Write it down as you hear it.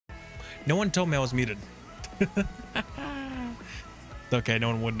No one told me I was muted. Okay, no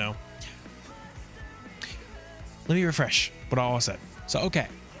one would know. Let me refresh what I all said. So, okay.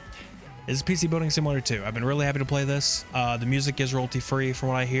 This is PC Building Simulator 2. I've been really happy to play this. The music is royalty free from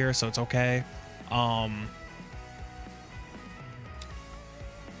what I hear, so it's okay. I've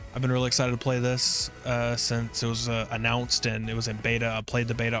been really excited to play this since it was announced and it was in beta. I played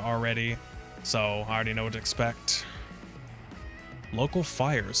the beta already, so I already know what to expect. Local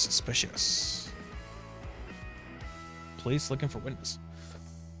fires suspicious. Police looking for witness.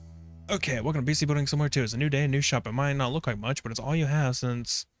 Okay, welcome to PC Building Simulator 2. It's a new day, a new shop. It might not look like much, but it's all you have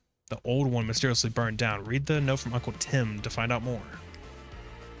since the old one mysteriously burned down. Read the note from Uncle Tim to find out more.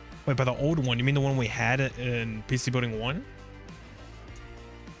 Wait, by the old one, you mean the one we had in PC Building 1?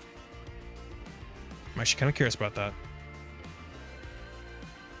 I'm actually kind of curious about that.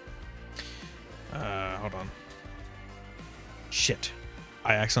 Hold on. Shit.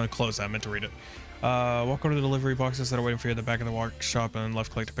 I accidentally closed that. I meant to read it. Walk over to the delivery boxes that are waiting for you at the back of the workshop and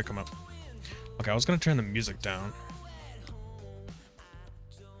left click to pick them up. Okay, I was going to turn the music down.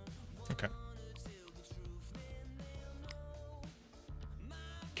 Okay.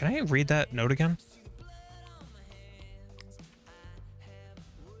 Can I read that note again?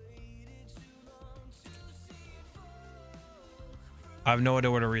 I have no idea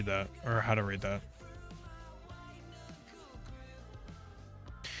where to read that or how to read that.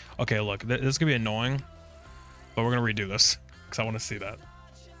 Okay, look, this is gonna be annoying, but we're gonna redo this because I want to see that.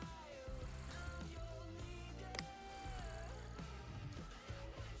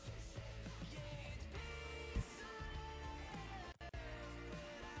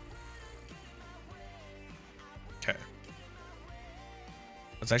 Okay.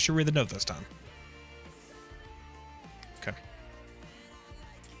 Let's actually read the note this time. Okay.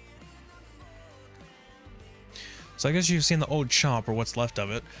 So I guess you've seen the old shop or what's left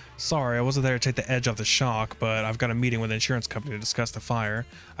of it. Sorry, I wasn't there to take the edge off the shock, but I've got a meeting with the insurance company to discuss the fire.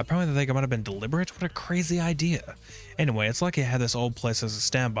 I probably think it might have been deliberate. What a crazy idea. Anyway, it's lucky I had this old place as a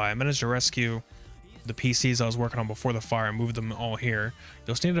standby. I managed to rescue the PCs I was working on before the fire and move them all here.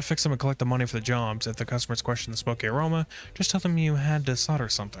 You'll still need to fix them and collect the money for the jobs. If the customers question the smoky aroma, just tell them you had to solder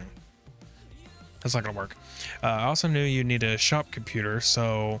something. That's not gonna work. I also knew you'd need a shop computer,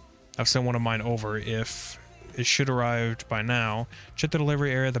 so I've sent one of mine over. If it should arrived by now. Check the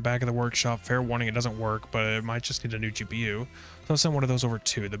delivery area at the back of the workshop. Fair warning, it doesn't work, but it might just need a new GPU. So I'll send one of those over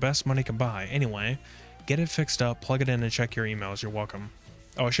too. The best money can buy. Anyway, get it fixed up, plug it in, and check your emails. You're welcome.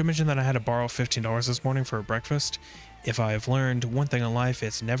 Oh, I should mention that I had to borrow $15 this morning for breakfast. If I've learned one thing in life,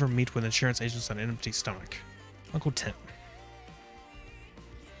 it's never meet with insurance agents on an empty stomach. Uncle Tim.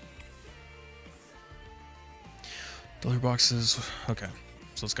 Delivery boxes. Okay,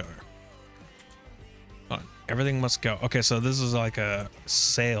 so let's go here. Hold on. Everything must go. Okay, so this is like a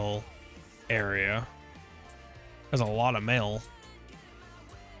sale area. There's a lot of mail.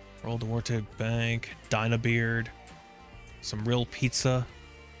 Roll the Warteg Bank, Dynabeard, some real pizza.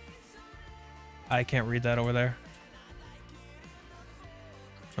 I can't read that over there.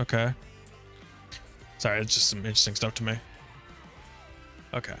 Okay. Sorry, it's just some interesting stuff to me.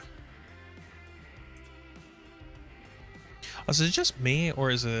 Okay. Oh, so is it just me, or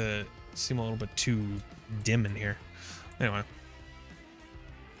is it seem a little bit too dim in here? Anyway.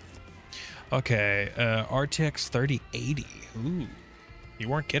 Okay, RTX 3080. Ooh, you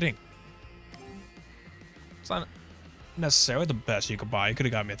weren't kidding. It's not necessarily the best you could buy. You could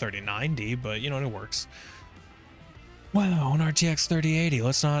have got me a 3090, but you know, it works. Wow, an RTX 3080.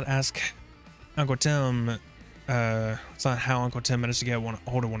 Let's not ask Uncle Tim. It's not how Uncle Tim managed to get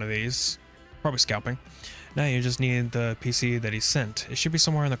hold of one of these. Probably scalping. Now you just need the PC that he sent. It should be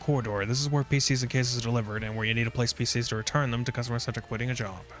somewhere in the corridor. This is where PCs and cases are delivered and where you need to place PCs to return them to customers after quitting a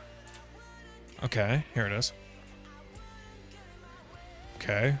job. Okay, here it is.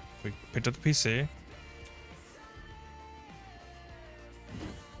 Okay, we picked up the PC.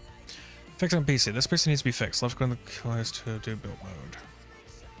 Fixing PC. This PC needs to be fixed. Left click on the keys to do build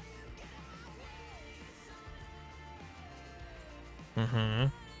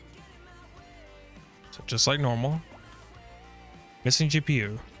mode. So just like normal. Missing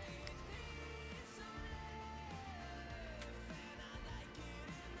GPU.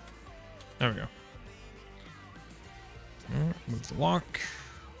 There we go. Move the lock.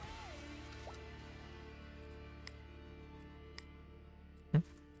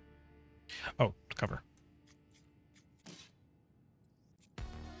 Oh, cover.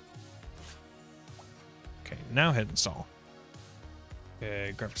 Okay, now hit install.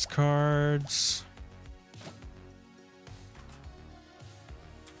 Okay, graphics cards.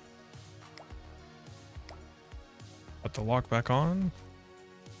 Put the lock back on.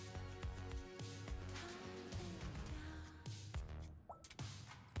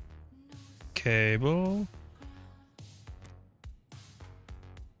 cable.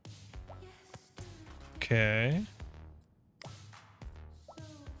 Okay.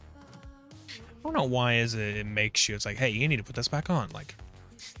 I don't know why it makes you, it's like, hey, you need to put this back on. Like,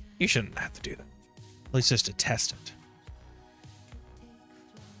 you shouldn't have to do that. At least just to test it.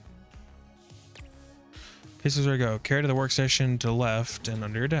 Pieces where to go. Carry to the workstation to the left and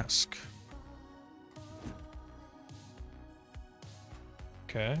under your desk.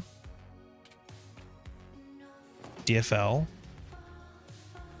 Okay. DFL.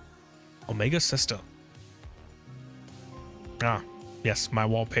 Omega System. Ah, yes, my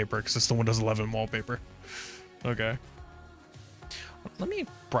wallpaper, because it's the Windows 11 wallpaper. Okay. Let me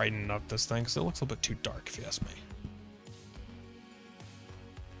brighten up this thing, because it looks a little bit too dark, if you ask me.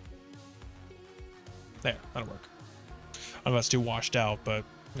 There, that'll work. I don't know if it's too washed out, but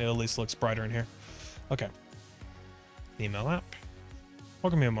it at least looks brighter in here. Okay. Email app.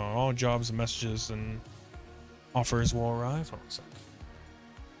 Welcome email. All jobs and messages and offers will arrive. Hold on a sec.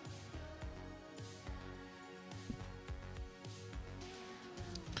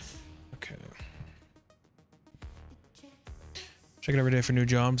 Okay. Check it every day for new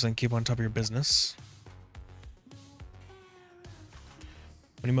jobs and keep on top of your business.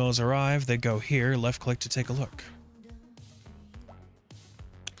 When emails arrive, they go here, left click to take a look.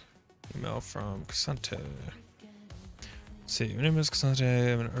 Email from Casante. Let's see, my name is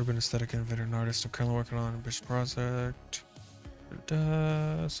Casante. I'm an urban aesthetic innovator and artist. I'm currently working on a ambitious project.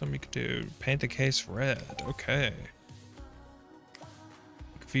 Something you could do. Paint the case red. Okay.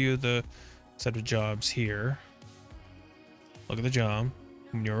 View the set of jobs here. Look at the job.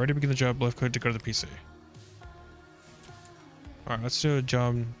 When you're ready to begin the job, left click to go to the PC. Alright, let's do a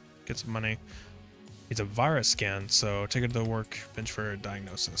job, get some money. It's a virus scan, so take it to the workbench for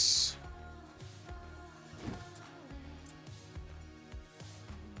diagnosis.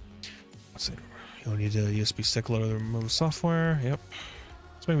 Let's see. You'll need a USB stick loader to remove software. Yep.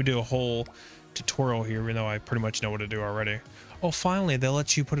 So maybe we do a whole tutorial here, even though I pretty much know what to do already. Oh, finally, they'll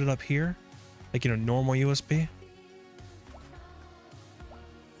let you put it up here? Like, you know, normal USB?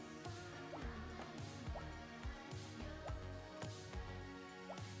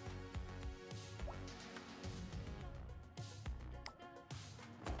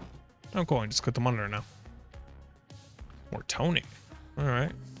 Oh, cool. I just click the monitor now. More toning. All right.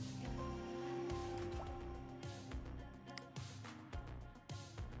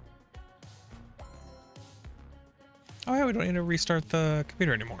 Oh, yeah, we don't need to restart the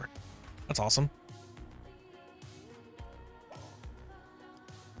computer anymore. That's awesome.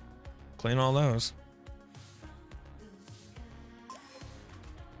 Clean all those.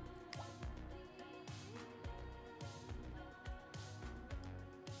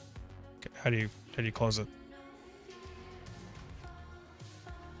 How do you close it?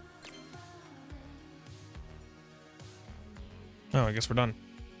 Oh, I guess we're done.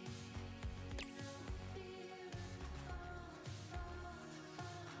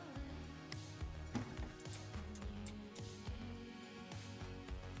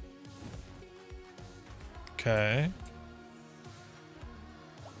 Okay.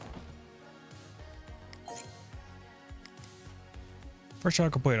 First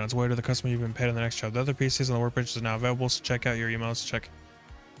job complete. On its way to the customer, you've been paid on the next job. The other PCs on the workbench is now available, so check out your emails. Check.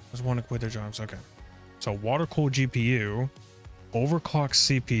 There's one to complete their jobs. Okay. So water cooled GPU, overclock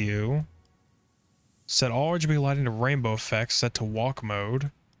CPU, set all RGB lighting to rainbow effects, set to walk mode,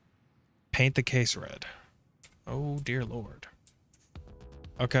 paint the case red. Oh dear lord.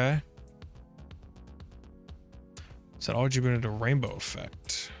 Okay. Set all RGB to rainbow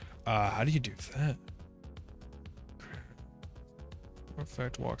effect. How do you do that?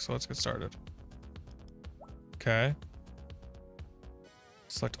 Effect walk, so let's get started. Okay.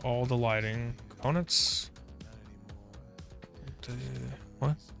 Select all the lighting components.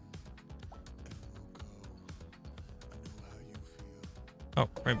 What? Oh,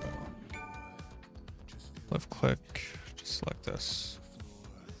 rainbow. Left click, just select this.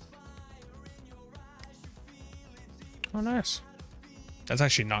 Oh, nice. That's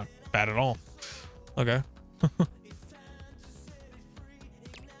actually not bad at all. Okay. Is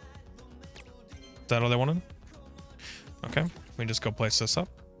that all they wanted? Okay, we can just go place this up.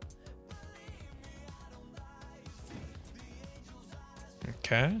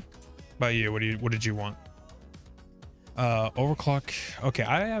 Okay. About you, what did you want? Overclock. Okay,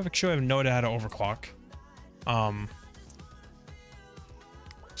 I have no idea how to overclock.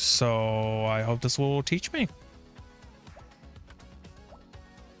 So I hope this will teach me.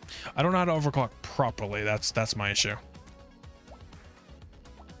 I don't know how to overclock properly. That's my issue.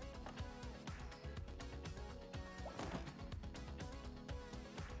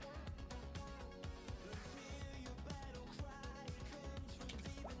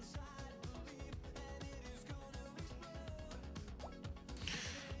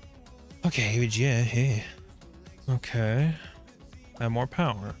 Okay, yeah, hey. Okay. Add more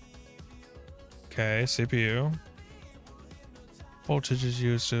power. Okay, CPU. Voltage is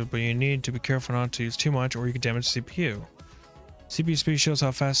used, but you need to be careful not to use too much or you can damage CPU. CPU speed shows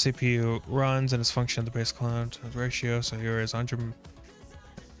how fast CPU runs and its function at the base clock ratio. So here is 100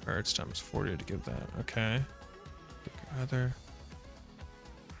 Hertz times 40 to give that. Okay. Either.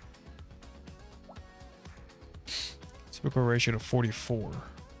 Typical ratio to 44.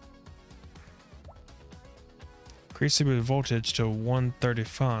 Increase CPU voltage to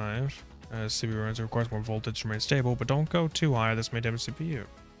 135. As CPU runs, it requires more voltage to remain stable, but don't go too high. This may damage CPU.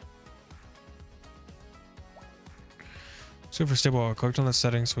 Super stable. I clicked on the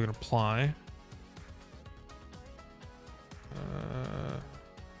settings so we can apply.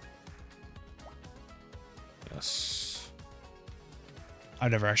 Yes.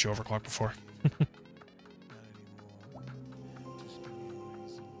 I've never actually overclocked before.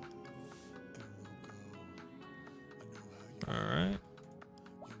 All right.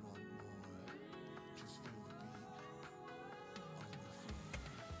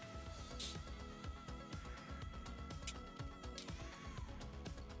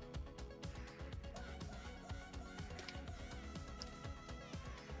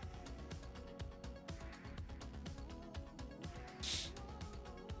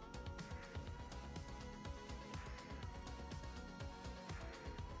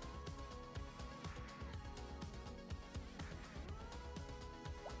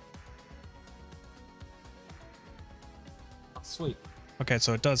 Sweet. Okay,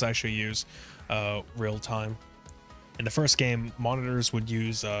 so it does actually use real time. In the first game, monitors would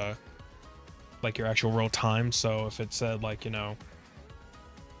use like your actual real time. So if it said like, you know,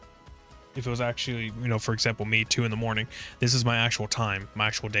 if it was actually, you know, for example, me 2 in the morning, this is my actual time, my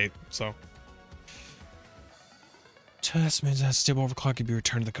actual date. So test means that stable overclock can be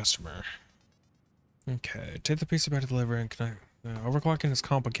returned to the customer. Okay, take the PC back to deliver and connect. Overclocking is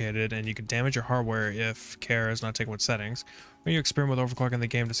complicated, and you can damage your hardware if care is not taken with settings. When you experiment with overclocking the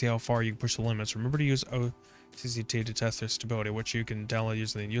game to see how far you can push the limits, remember to use OCCT to test their stability, which you can download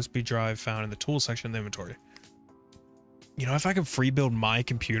using the USB drive found in the tools section of the inventory. You know, if I could free build my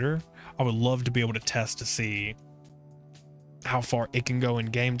computer, I would love to be able to test to see how far it can go in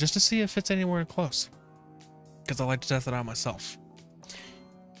game, just to see if it's anywhere close. Because I like to test it out myself.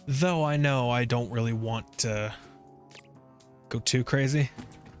 Though I know I don't really want to go too crazy,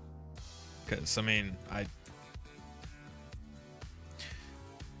 because I mean I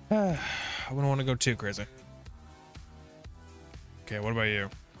wouldn't want to go too crazy. Okay, what about you?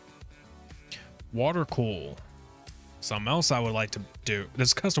 Water cool. Something else I would like to do.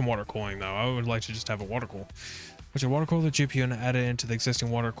 This custom water cooling though. I would like to just have a water cool. Which is water cool the GPU and add it into the existing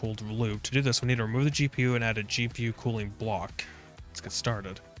water cooled loop. To do this, we need to remove the GPU and add a GPU cooling block. Let's get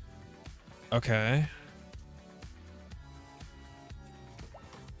started. Okay.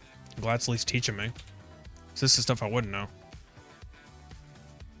 I'm glad it's at least teaching me. This is stuff I wouldn't know.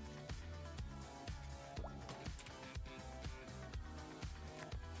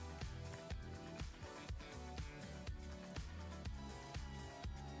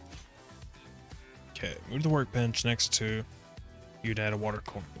 Okay, move the workbench next to you to add a water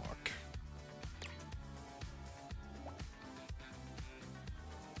cooling block.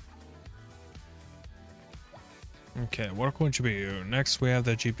 Okay, water cooling GPU. Next, we have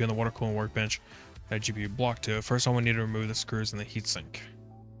the GPU on the water cooling workbench. That GPU block to it. First, all we need to remove the screws in the heatsink.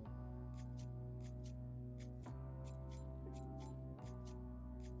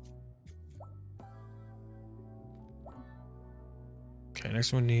 Okay,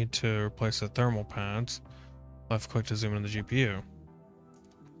 next we need to replace the thermal pads. Left click to zoom in on the GPU.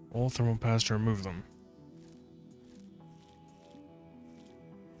 All thermal pads to remove them.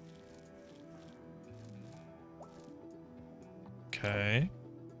 Okay.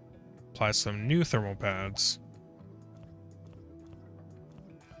 Apply some new thermal pads.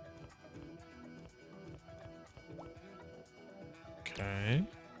 Okay.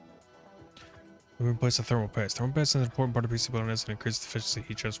 We replace the thermal paste. Thermal paste is an important part of PC building as it increases the efficiency of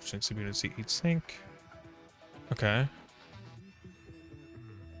heat transfer between CPU and heat sink. Okay.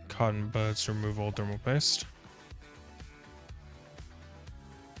 Cotton buds to remove old thermal paste.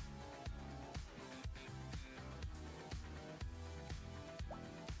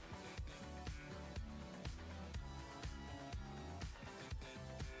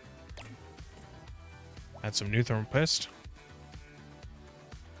 Add some new thermal paste.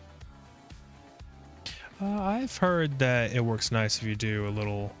 I've heard that it works nice if you do a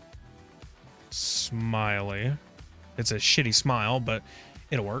little smiley. It's a shitty smile, but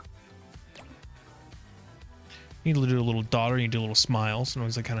it'll work. You need to do a little daughter, you do a little smile,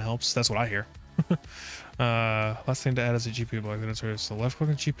 sometimes that kind of helps. That's what I hear. Last thing to add is a GPU block. So left click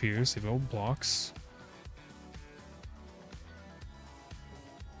on GPU, save old blocks.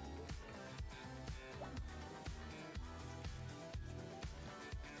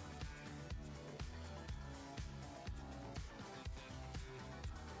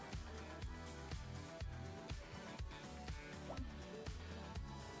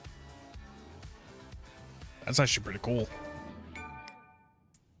 That's actually pretty cool.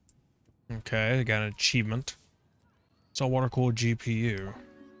 Okay, I got an achievement. It's all water cooled GPU.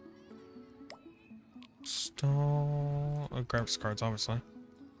 Install graphics cards, obviously.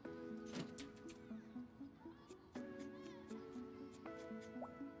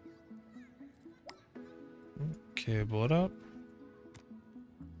 Cable it up.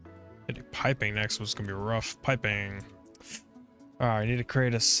 Piping next was gonna be rough. Piping. Alright, I need to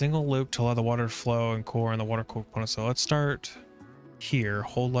create a single loop to allow the water to flow and core in the water cool component. So let's start here.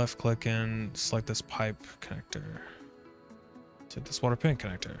 Hold left click and select this pipe connector. Select this water pin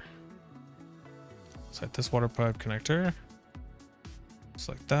connector. Select this water pipe connector.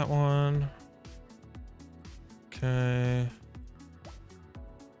 Select that one. Okay.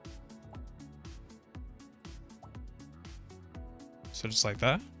 So just like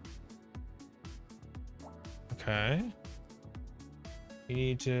that. Okay. You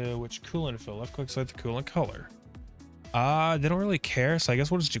need to, which coolant fill? Left click, select the coolant color. They don't really care, so I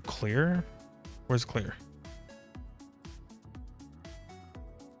guess we'll just do clear. Where's clear?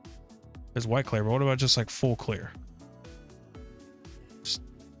 There's white clear, but what about just like full clear? Just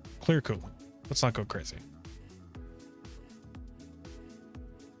clear coolant. Let's not go crazy.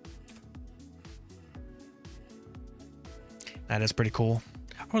 That is pretty cool.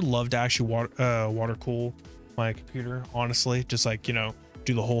 I would love to actually water cool my computer, honestly. Just like, you know,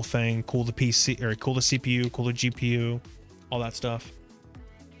 do the whole thing, cool the PC or cool the CPU, cool the GPU, all that stuff.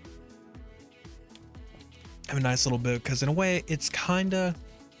 Have a nice little bit, because in a way it's kind of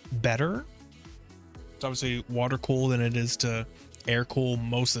better. It's obviously water cool than it is to air cool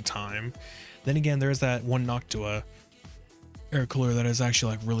most of the time. Then again, there's that one Noctua air cooler that is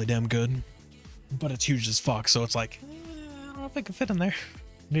actually like really damn good, but it's huge as fuck, so it's like I don't know if it can fit in there.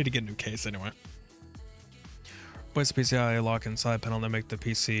 Need to get a new case anyway. Place the PCI lock inside panel, then make the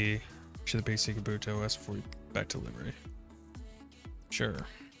PC, should the PC can boot to OS before you back to delivery. Sure.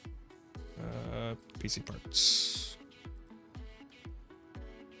 PC parts.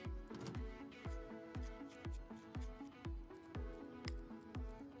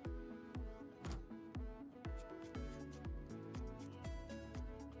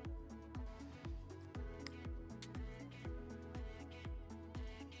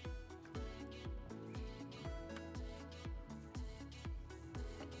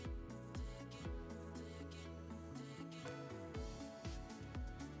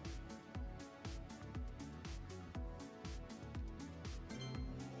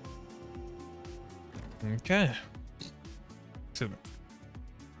 Okay. Super.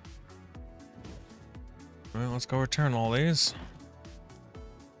 Well, let's go return all these.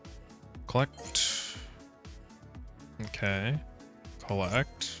 Collect. Okay.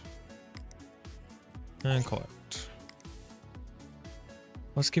 Collect. And collect.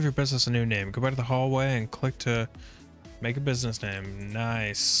 Let's give your business a new name. Go back to the hallway and click to make a business name.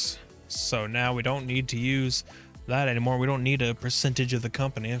 Nice. So now we don't need to use that anymore. We don't need a percentage of the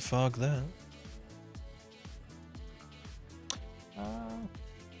company. Fuck that.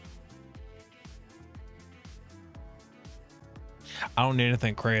 I don't need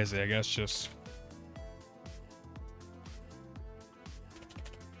anything crazy, I guess. Just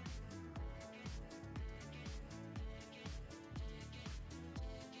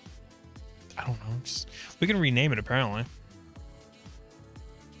I don't know. Just we can rename it apparently.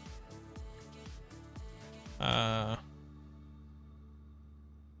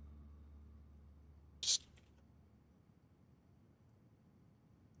 Just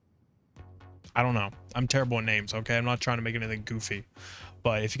I don't know. I'm terrible at names, okay? I'm not trying to make anything goofy.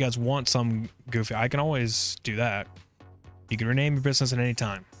 But if you guys want some goofy, I can always do that. You can rename your business at any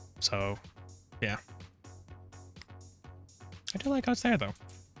time. So, yeah. I do like how it's there, though.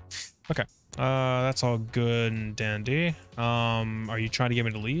 Okay. That's all good and dandy. Are you trying to get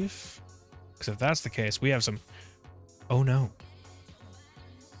me to leave? Because if that's the case, we have some... Oh, no.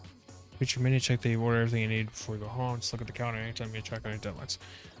 Feature menu, check that you order everything you need before you go home. Just look at the counter anytime you check on your deadlines.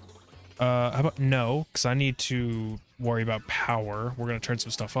 How about no, because I need to worry about power. We're going to turn some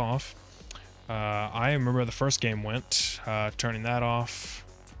stuff off. I remember the first game went, turning that off.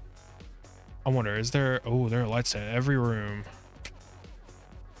 I wonder, is there... Oh, there are lights in every room.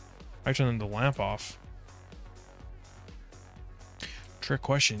 I turned the lamp off. Trick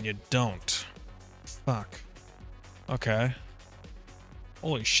question, you don't. Fuck. Okay.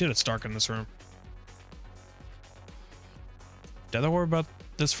 Holy shit, it's dark in this room. Did I worry about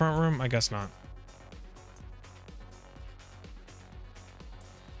this front room? I guess not.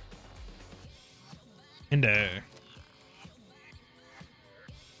 Inday.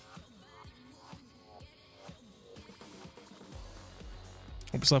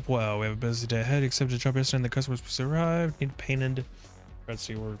 Hope you slept well. We have a busy day ahead. Except to job yesterday, the customers arrived. Need painted. Let's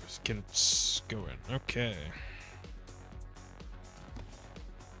see where it's going. Okay.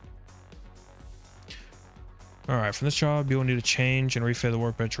 Alright, from this job, you will need to change and refit the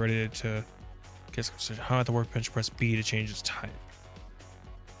workbench ready to get some. How at the workbench, press B to change its type.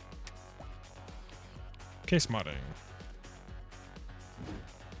 Case modding.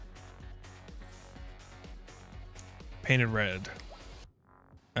 Painted red.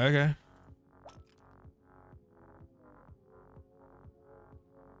 Okay.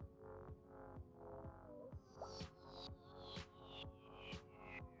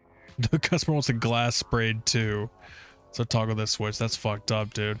 The customer wants a glass sprayed too. So toggle this switch. That's fucked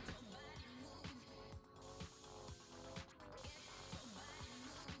up, dude.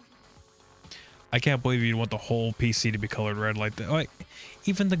 I can't believe you'd want the whole PC to be colored red like that. Like,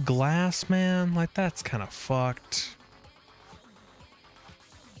 even the glass, man, like that's kind of fucked.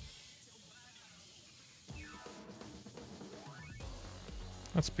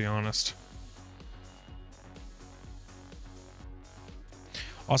 Let's be honest.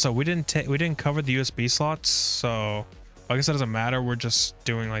 Also, we didn't cover the USB slots, so I guess that doesn't matter. We're just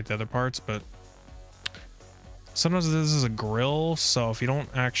doing like the other parts, but sometimes this is a grill, so if you don't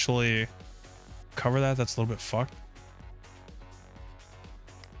actually cover that, that's a little bit fucked.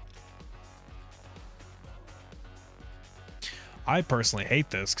 I personally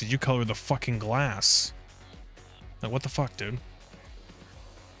hate this because you color the fucking glass. Like, what the fuck, dude?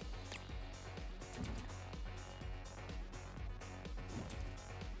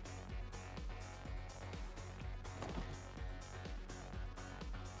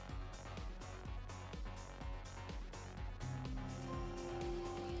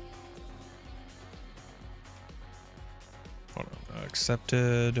 Hold on.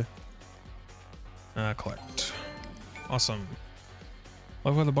 Accepted. Collect. Awesome.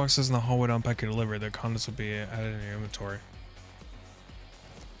 Look where the boxes in the hallway to unpack and deliver. Their contents will be added in your inventory.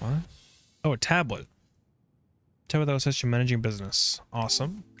 What? Oh, a tablet. Tablet that will assist you managing business.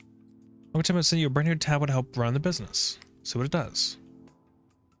 Awesome. I'm going to send you a brand new tablet to help run the business. See what it does.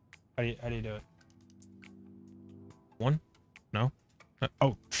 How do you do it? One? No?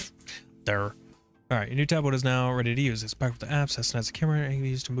 Oh, there. Alright, your new tablet is now ready to use. It's packed with the apps, has a camera, and can be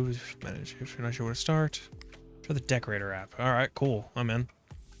used to move, manage. If you're not sure where to start, try the Decorator app. Alright, cool. I'm in.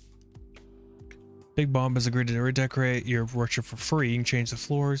 Big Bob has agreed to redecorate your workshop for free. You can change the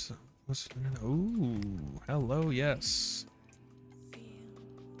floors. Ooh, hello, yes.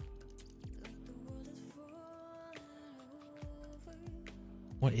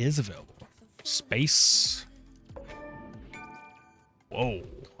 What is available? Space. Whoa,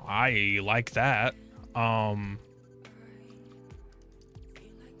 I like that.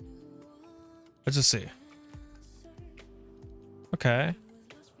 Let's just see. Okay,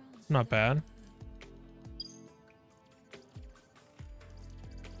 not bad.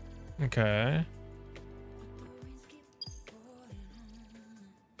 Okay.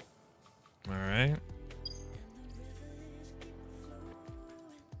 All right.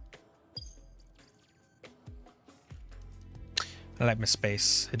 I like my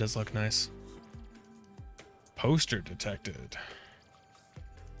space. It does look nice. Poster detected.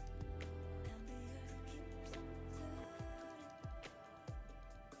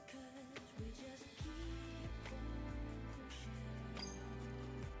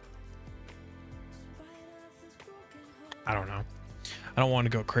 I don't know. I don't want to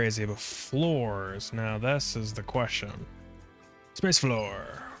go crazy, but floors. Now this is the question. Space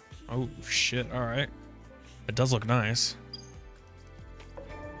floor. Oh shit. All right. It does look nice.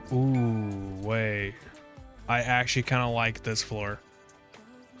 Ooh, wait. I actually kind of like this floor.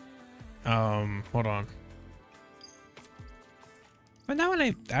 Hold on. But that one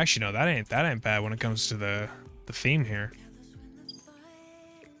ain't actually no, that ain't bad when it comes to the theme here.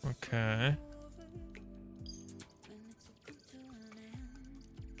 Okay.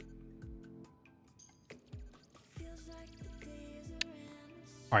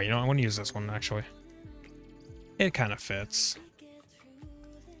 All right, you know, I'm gonna use this one actually. It kind of fits.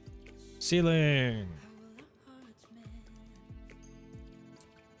 Ceiling.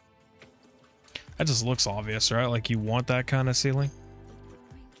 That just looks obvious, right? Like you want that kind of ceiling.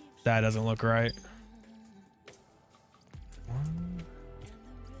 That doesn't look right.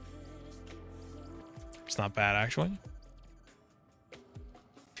 It's not bad, actually.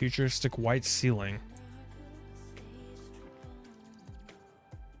 Futuristic white ceiling.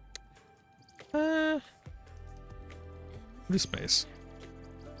 Blue space.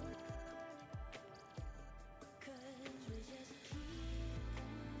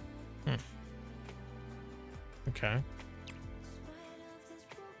 Okay.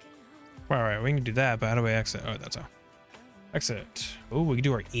 Alright, we can do that, but how do we exit? Oh, that's how. Exit. Oh, we can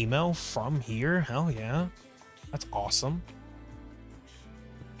do our email from here? Hell yeah. That's awesome.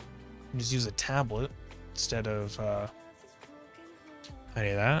 Just use a tablet instead of any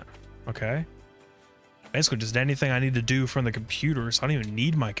of that. Okay. Basically just anything I need to do from the computer, so I don't even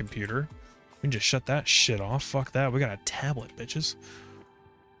need my computer. We can just shut that shit off. Fuck that. We got a tablet, bitches.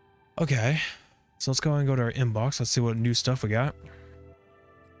 Okay. So let's go and go to our inbox. Let's see what new stuff we got.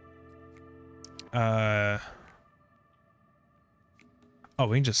 Oh,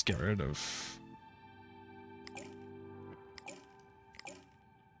 we can just get rid of...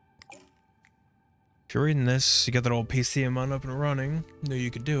 If you're reading this, you got that old PCM up and running. Knew you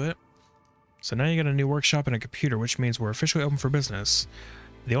could do it. So now you got a new workshop and a computer, which means we're officially open for business.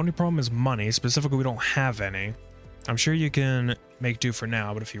 The only problem is money. Specifically, we don't have any. I'm sure you can make do for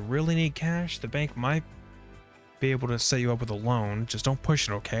now, but if you really need cash, the bank might be able to set you up with a loan. Just don't push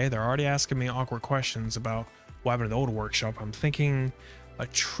it, okay? They're already asking me awkward questions about what happened to the old workshop. I'm thinking a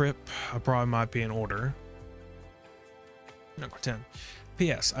trip abroad might be in order. Number 10.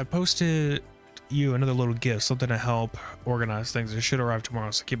 P.S. I posted you another little gift, something to help organize things. It should arrive tomorrow,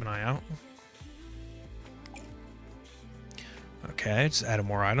 so keep an eye out. Okay, just added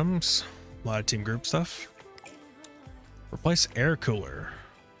more items. A lot of team group stuff. Replace air cooler.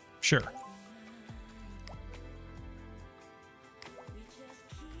 Sure.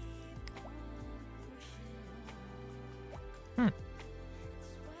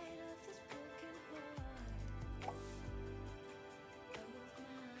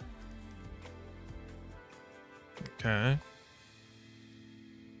 Okay.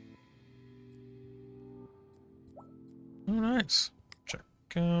 Oh, nice. Check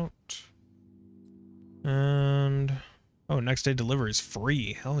out. And oh, next day delivery is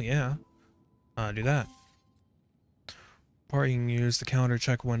free. Hell yeah. Do that. Part you can use the calendar,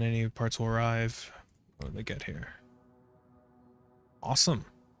 check when any parts will arrive. What do they get here? Awesome.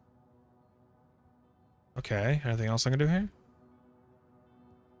 Okay, anything else I can do here?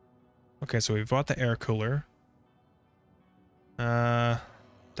 Okay, so we bought the air cooler.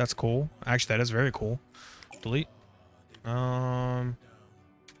 That's cool. Actually, that is very cool. Delete.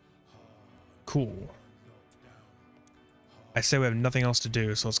 Cool. I say we have nothing else to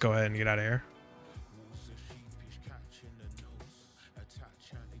do, so let's go ahead and get out of here.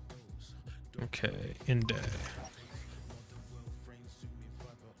 Okay, in day.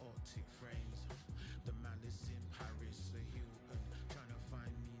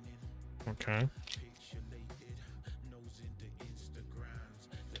 Okay.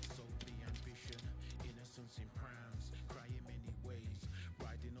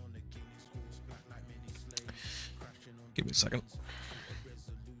 Give me a second.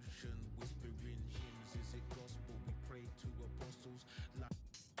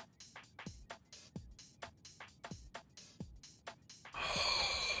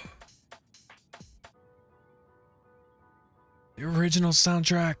 The original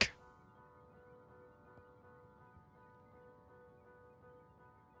soundtrack.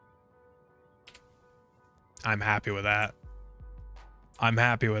 I'm happy with that. I'm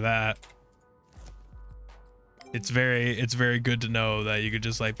happy with that. It's very good to know that you could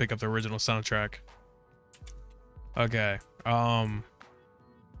just like pick up the original soundtrack. Okay.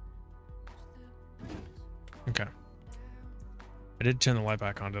 Okay. I did turn the light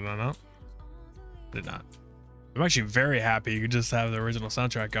back on, did I not? Did not. I'm actually very happy you could just have the original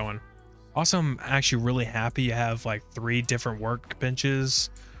soundtrack going. Also, I'm actually really happy you have like 3 different workbenches,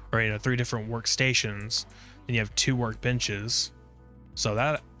 or 3 different workstations, and you have 2 workbenches. So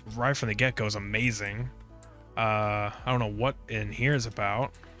that right from the get-go is amazing. I don't know what in here is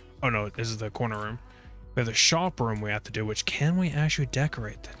about. Oh no, this is the corner room. We have the shop room we have to do, which can we actually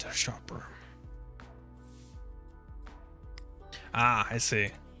decorate the shop room? Ah, I see.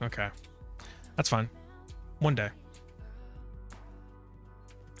 Okay. That's fine. One day.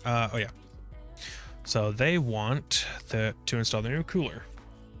 Oh yeah. So they want to install the new cooler.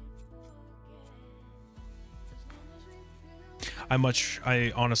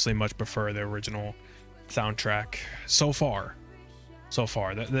 I honestly much prefer the original soundtrack so far.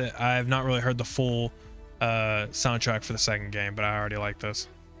 I have not really heard the full soundtrack for the second game, but I already like this.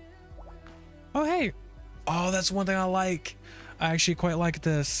 Oh hey, oh that's one thing I like. I actually quite like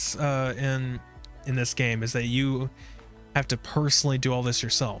this in in this game is that you have to personally do all this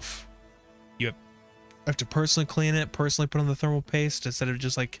yourself. You have to personally clean it, personally put on the thermal paste instead of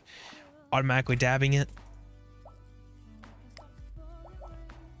just like automatically dabbing it.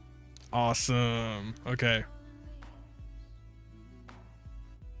 Awesome. Okay.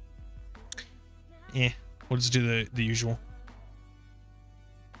 We'll just do the usual.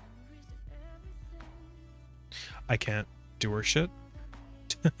 I can't do her shit.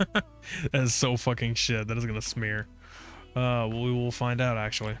 That is so fucking shit. That is gonna smear. Well, we will find out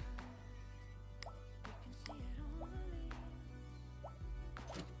actually.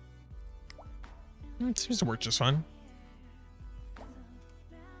 It seems to work just fine.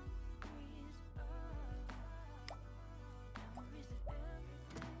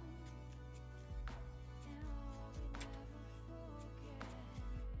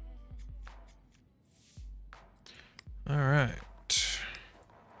 All right.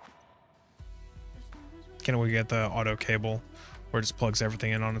 Can we get the auto cable where it just plugs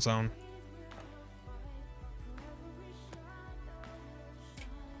everything in on its own?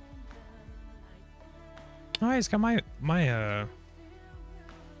 Oh, he's got my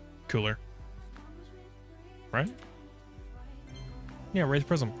cooler. Right? Yeah, Wraith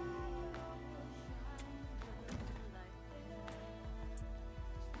Prism.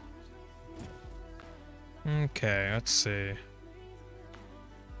 Okay, let's see.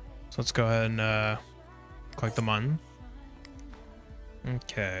 So let's go ahead and collect the mun.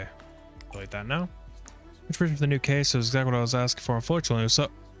 Okay. Delete that now. Which version of the new case is exactly what I was asking for. Unfortunately,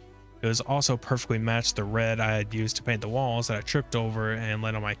 it was also perfectly matched the red I had used to paint the walls that I tripped over and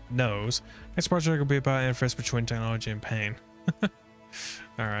landed on my nose. Next project will be about interface between technology and pain.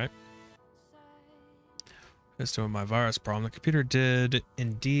 Alright. Just doing my virus problem. The computer did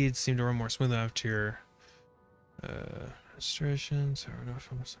indeed seem to run more smoothly after your registrations. I don't know if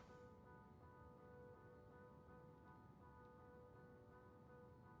I was...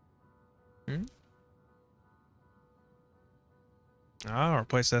 Oh,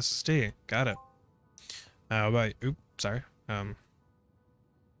 replace SSD. Got it. How about... Oops, sorry.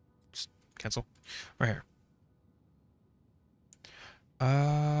 Just cancel. Right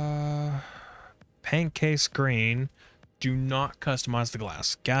here. Pancake screen. Do not customize the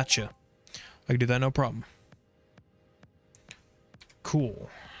glass. Gotcha. I can do that, no problem. Cool.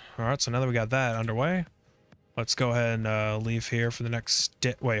 Alright, so now that we got that underway, let's go ahead and leave here for the next...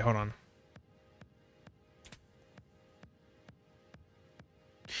 Wait, hold on.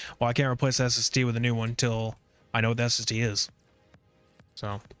 Well, I can't replace the SSD with a new one until I know what the SSD is.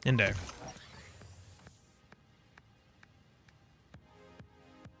 So, in day.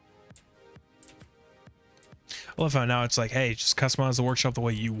 I love how now it's like, hey, just customize the workshop the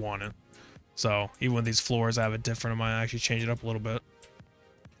way you want it. So, even with these floors, I have it different. I might actually change it up a little bit.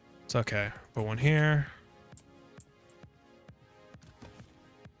 It's okay. Put one here.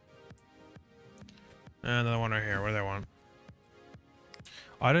 And another one right here. What do they want?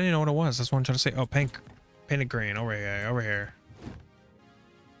 Oh, I don't even know what it was. That's what I'm trying to say. Oh, painted green. Over here. Over here.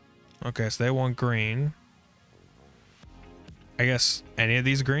 Okay, so they want green. I guess any of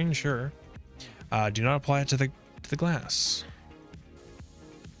these green? Sure. Do not apply it to the glass.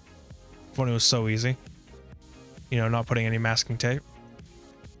 If only it was so easy. You know, not putting any masking tape.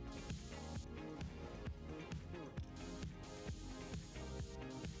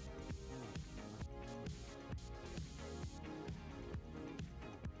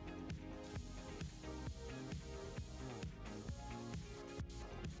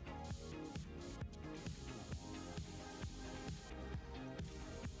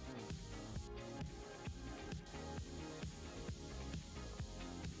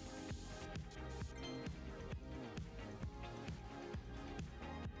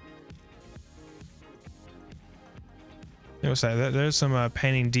 There's some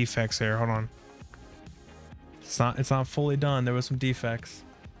painting defects here. Hold on. It's not fully done. There was some defects.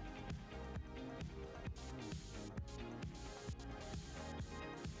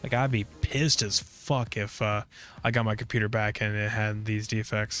 Like, I'd be pissed as fuck if I got my computer back and it had these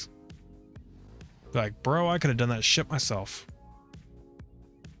defects. Like, bro, I could have done that shit myself.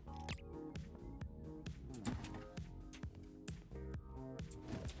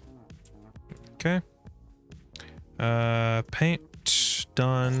 Okay. Paint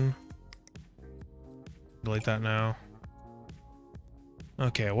done. Delete that now.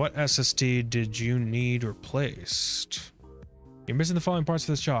 Okay, what SSD did you need replaced? You're missing the following parts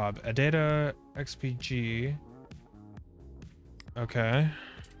for this job. A data XPG. Okay.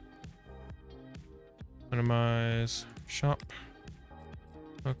 Minimize shop.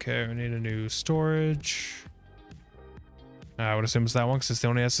 Okay, we need a new storage. I would assume it's that one because it's the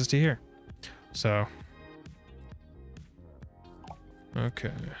only SSD here. So,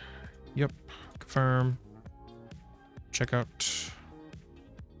 okay. Yep. Confirm. Checkout.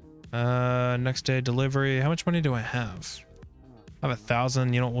 Next day delivery. How much money do I have? I have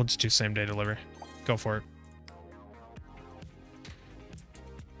 1,000. You know, we'll just do same day delivery. Go for it.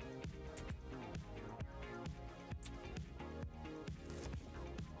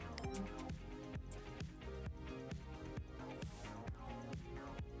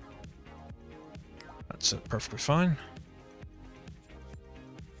 That's perfectly fine.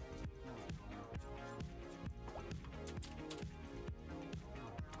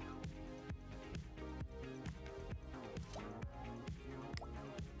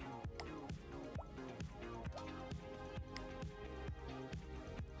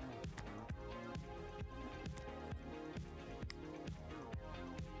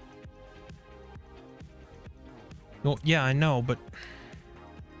 Well, yeah, I know, but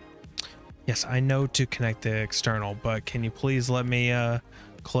yes, I know to connect the external, but can you please let me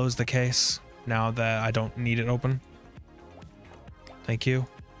close the case now that I don't need it open? Thank you.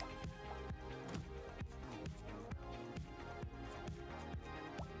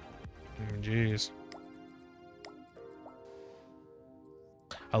 Jeez.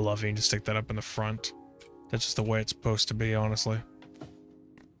 I love you to stick that up in the front. That's just the way it's supposed to be, honestly.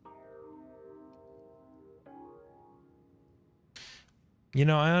 You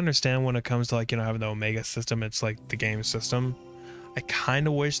know, I understand when it comes to, like, you know, having the Omega system, it's like the game system. I kind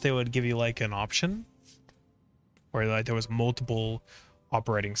of wish they would give you like an option where like there was multiple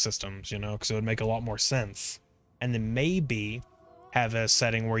operating systems, you know, because it would make a lot more sense. And then maybe have a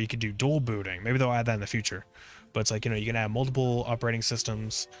setting where you could do dual booting. Maybe they'll add that in the future. But it's like, you know, you can have multiple operating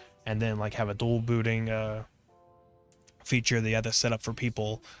systems and then like have a dual booting feature that you have to set up for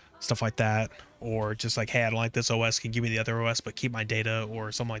people, stuff like that. Or just like, hey, I don't like this OS, can you give me the other OS but keep my data,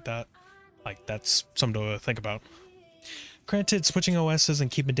 or something like that. Like, that's something to think about. Granted, switching OSs and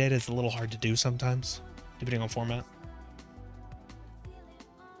keeping data is a little hard to do sometimes, depending on format.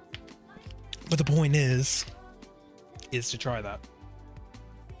 But the point is to try that.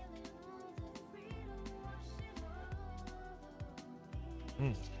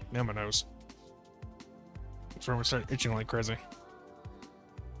 Now my nose. It's where we start itching like crazy.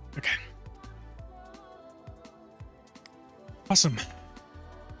 Okay. Awesome.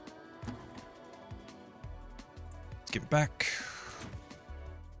 Let's give it back.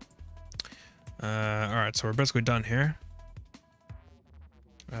 All right, so we're basically done here.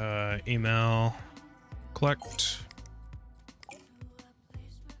 Email, collect.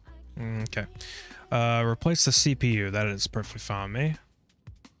 Okay. Replace the CPU. That is perfectly fine with me.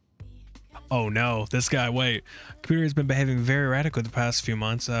 Oh no, this guy, wait. Computer has been behaving very erratically the past few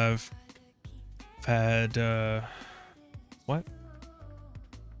months. I've had, what?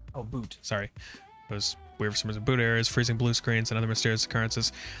 Oh, boot, sorry. It was weird for some reason. Boot errors, freezing blue screens, and other mysterious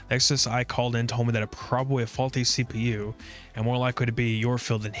occurrences. The SSI called in told me that it's probably a faulty CPU, and more likely to be your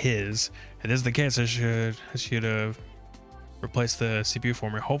field than his. If this is the case, I should have replaced the CPU for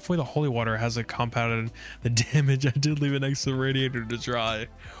me. Hopefully the holy water hasn't compounded the damage. I did leave it next to the radiator to dry.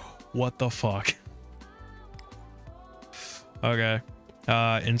 What the fuck? Okay.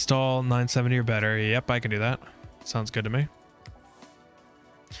 Install 970 or better. Yep, I can do that. Sounds good to me.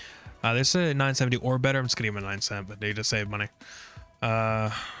 They say 970 or better. I'm just gonna give him a 9 cent, but they just save money.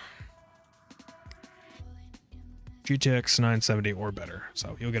 GTX 970 or better.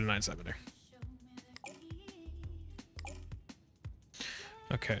 So you'll get a 970.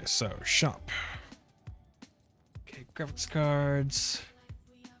 Okay, so shop. Okay, graphics cards.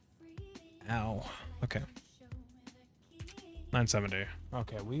 Ow. Okay. 970.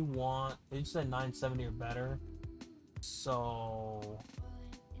 Okay, we want. They said 970 or better. So,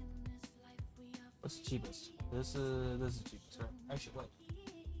 what's the cheapest? This is the cheapest, right? Actually, wait.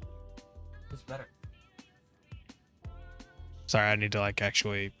 This is better. Sorry, I need to like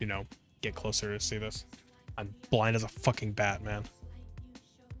actually, you know, get closer to see this. I'm blind as a fucking bat, man.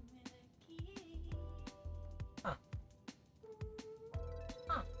 Huh.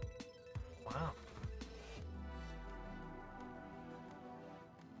 Huh. Wow.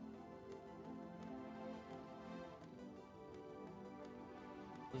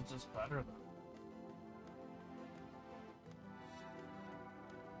 It's just better though.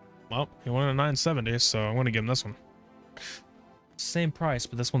 Well, he wanted a 970, so I'm gonna give him this one. Same price,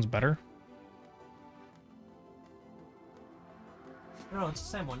 but this one's better. No, it's the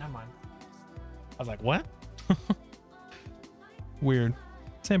same one. Never mind. I was like, what? Weird.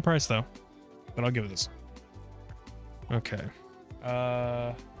 Same price though, but I'll give it this. Okay.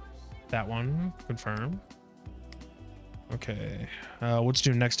 That one confirm. Okay, let's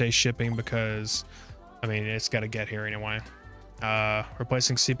do next day shipping because, I mean, it's got to get here anyway.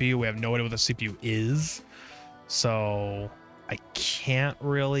 Replacing CPU, we have no idea what the CPU is, so I can't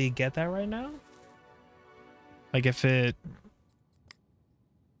really get that right now. Like if it...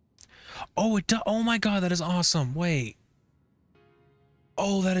 Oh, it does. Oh my god, that is awesome. Wait.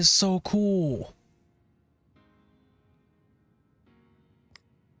 Oh, that is so cool.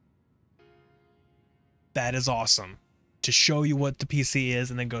 That is awesome. To show you what the PC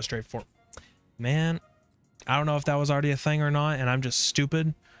is and then go straight for... Man, I don't know if that was already a thing or not, and I'm just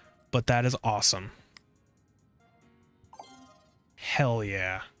stupid, but that is awesome. Hell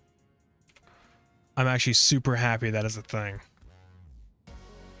yeah. I'm actually super happy that is a thing.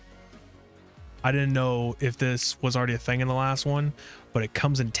 I didn't know if this was already a thing in the last one, but it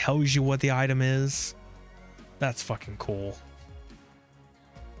comes and tells you what the item is. That's fucking cool.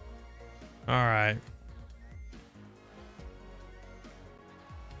 All right.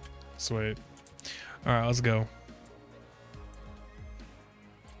 Sweet. All right, let's go.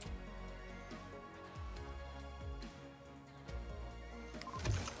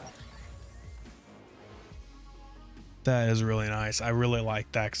 That is really nice. I really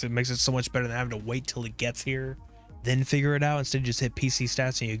like that because it makes it so much better than having to wait till it gets here, then figure it out. Instead, just hit PC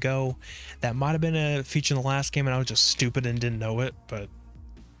stats and you go. That might have been a feature in the last game and I was just stupid and didn't know it, but...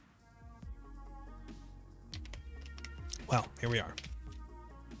 Well, here we are.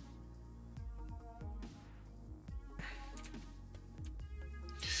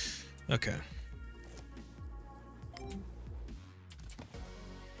 Okay.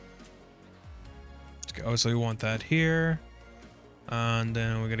 Oh, so we want that here. And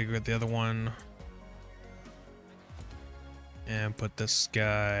then we're gonna get the other one. And put this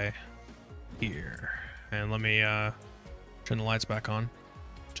guy here. And let me turn the lights back on.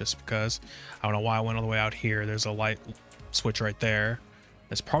 Just because. I don't know why I went all the way out here. There's a light switch right there.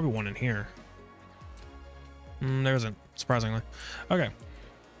 There's probably one in here. There isn't, surprisingly. Okay.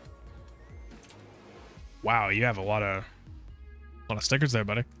 Wow, you have a lot of stickers there,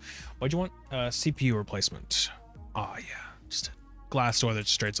 buddy. What'd you want? CPU replacement. Oh yeah, just a glass door that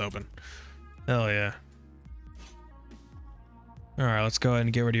straight open. Hell yeah. All right, let's go ahead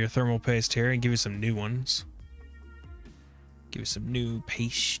and get rid of your thermal paste here and give you some new ones. Give you some new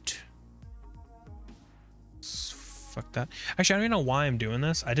paste. Fuck that. Actually, I don't even know why I'm doing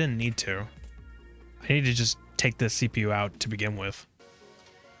this. I didn't need to. I need to just take this CPU out to begin with.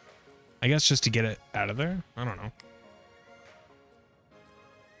 I guess just to get it out of there. I don't know.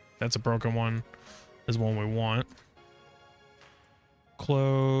 That's a broken one. This is one we want.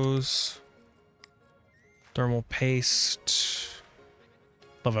 Close. Thermal paste.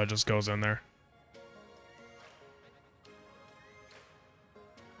 Love how it just goes in there.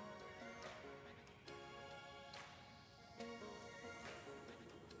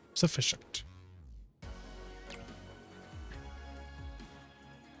 Sufficient.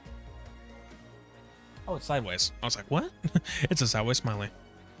 Oh, it's sideways. I was like, what? It's a sideways smiley.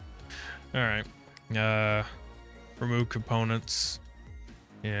 All right. Remove components.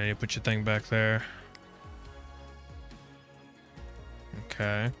 Yeah, you put your thing back there.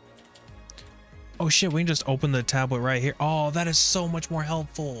 Okay. Oh shit, we can just open the tablet right here. Oh, that is so much more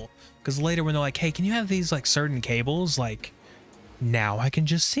helpful. Because later when they're like, hey, can you have these like certain cables? Like, now I can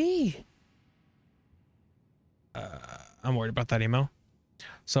just see. I'm worried about that email.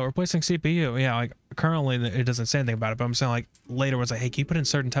 So replacing CPU, yeah, like currently it doesn't say anything about it, but I'm saying like later when it's like, hey, can you put in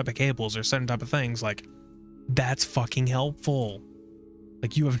certain type of cables or certain type of things? Like, that's fucking helpful.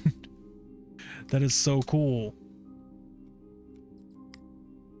 Like you have, that is so cool.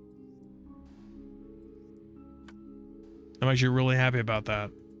 I'm actually really happy about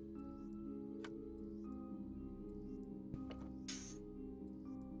that.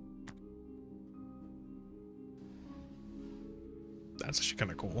 That's actually kind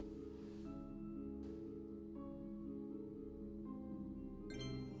of cool.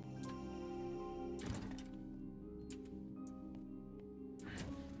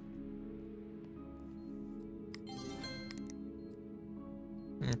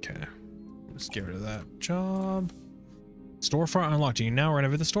 Okay, let's get rid of that job. Storefront unlocked. You can now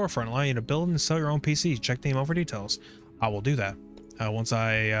renovate the storefront, allowing you to build and sell your own PC. Check the email for details. I will do that once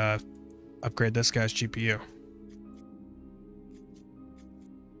I upgrade this guy's GPU.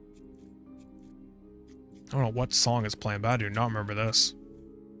 I don't know what song is playing, but I do not remember this.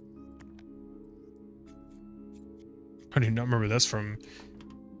 I do not remember this from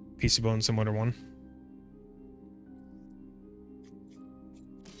PC Bone Simulator 1.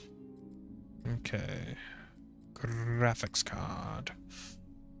 Okay. Graphics card.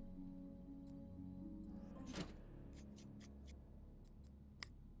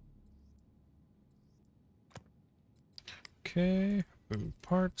 Okay, move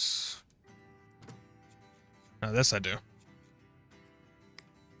parts. Now this I do.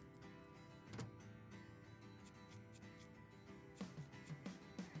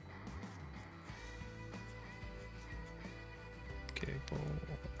 Cable.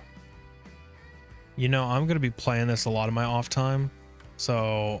 You know, I'm gonna be playing this a lot of my off time.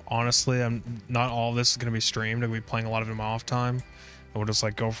 So honestly, I'm not all of this is gonna be streamed. I'm gonna be playing a lot of it in my off time, and we'll just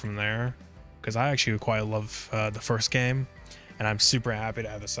like go from there. Because I actually quite love the first game, and I'm super happy to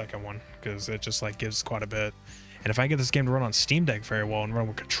have the second one because it just like gives quite a bit. And if I get this game to run on Steam Deck very well and run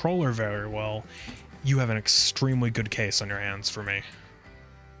with controller very well, you have an extremely good case on your hands for me.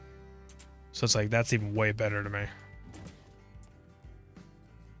 So it's like that's even way better to me.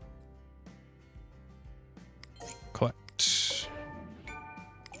 Collect.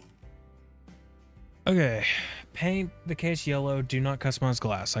 Okay, paint the case yellow. Do not customize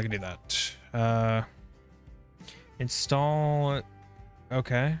glass. I can do that. Install it.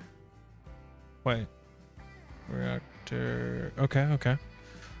 Okay. Wait. Reactor. Okay.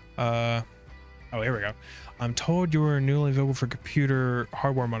 Oh, here we go. I'm told you are newly available for computer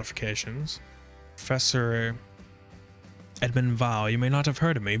hardware modifications. Professor Edmund Val, you may not have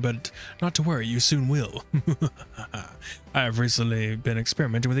heard of me, but not to worry, you soon will. I have recently been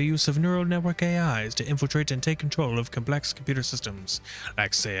experimenting with the use of neural network AIs to infiltrate and take control of complex computer systems,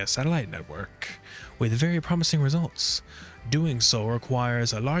 like say a satellite network, with very promising results. Doing so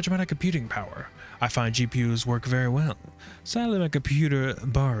requires a large amount of computing power. I find GPUs work very well. Sadly, my computer,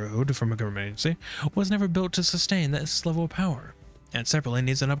 borrowed from a government agency, was never built to sustain this level of power, and separately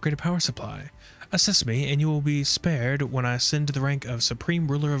needs an upgraded power supply. Assist me, and you will be spared when I ascend to the rank of Supreme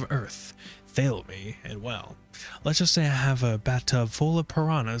Ruler of Earth. Fail me, and well, let's just say I have a bathtub full of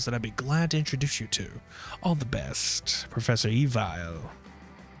piranhas that I'd be glad to introduce you to. All the best, Professor Evile.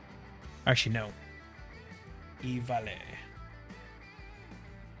 Actually, no. Evile.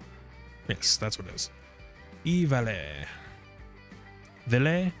 Yes, that's what it is. Evile.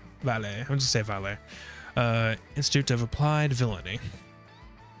 Vile? Vale. I'm just say Vale. Institute of Applied Villainy.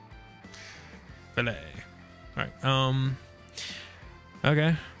 Vile. Alright,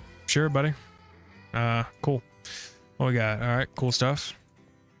 okay. Sure, buddy. Cool. What we got? Alright, cool stuff.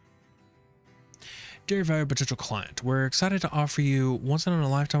 Dear valued potential client, we're excited to offer you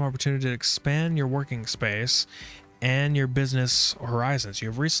once-in-a-lifetime opportunity to expand your working space and your business horizons.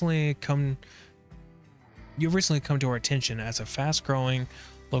 You've recently come to our attention as a fast-growing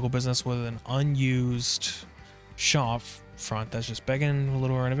local business with an unused shop front that's just begging a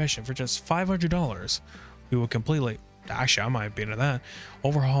little renovation. For just $500, we will completely, actually I might be into that,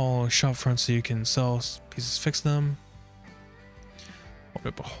 overhaul shop front so you can sell pieces, fix them, open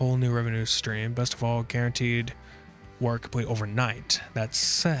up a whole new revenue stream. Best of all, guaranteed work complete overnight.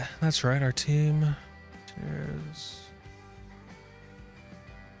 That's right, our team. Cheers.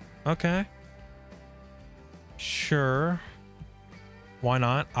 Okay. Sure. Why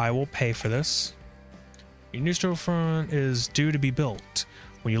not? I will pay for this. Your new storefront is due to be built.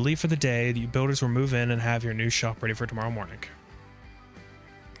 When you leave for the day, the builders will move in and have your new shop ready for tomorrow morning.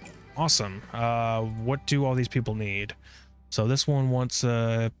 Awesome. What do all these people need? So this one wants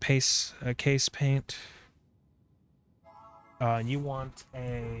a case paint. You want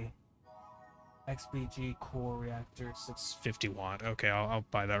a XBG core reactor 650 watt. Okay, I'll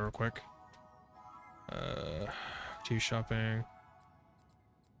buy that real quick. Two shopping.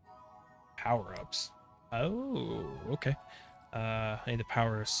 Power-ups. Oh, okay. I need the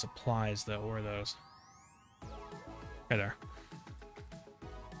power supplies though. Where are those? Right there.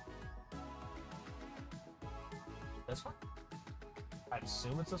 This one? I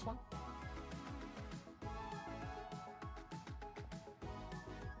assume it's this one.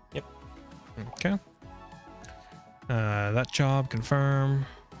 Yep. Okay. That job, confirm.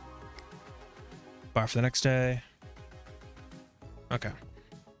 Buy for the next day. Okay.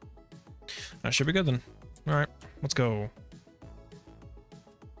 That should be good then. All right, let's go.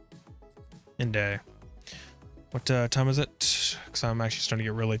 In day. What time is it? Because I'm actually starting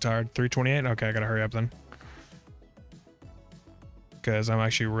to get really tired. 3:28? Okay, I gotta hurry up then. Because I'm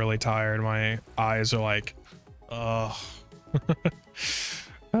actually really tired. My eyes are like, ugh.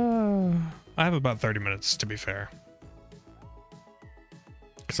 I have about 30 minutes to be fair.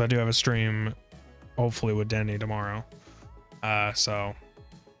 Because I do have a stream, hopefully with Denny tomorrow. So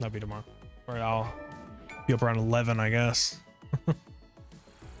that'll be tomorrow. Or I'll be up around 11, I guess. I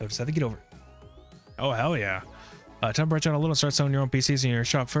just have to get over it. Oh, hell yeah. Time to branch out a little and start selling your own PCs in your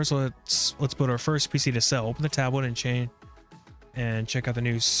shop. First, let's build our first PC to sell. Open the tablet and check out the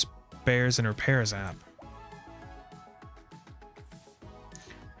new spares and repairs app.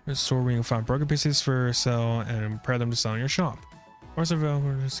 A store where you can find broken PCs for sale and prepare them to sell in your shop. Or is it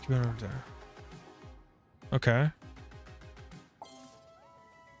available? Just keep it over there. Okay.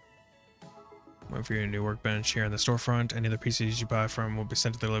 Wait for your new workbench here in the storefront. Any of the PCs you buy from will be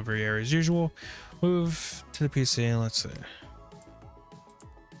sent to the delivery area as usual. Move to the PC and let's see.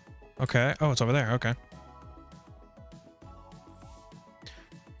 Okay. Oh, it's over there. Okay.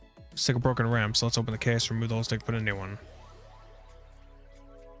 Stick a broken RAM, so let's open the case, remove the old stick, put in a new one.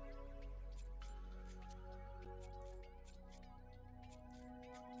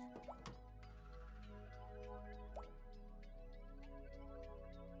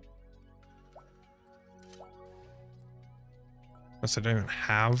 Unless I don't even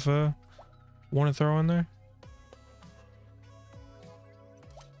have one to throw in there.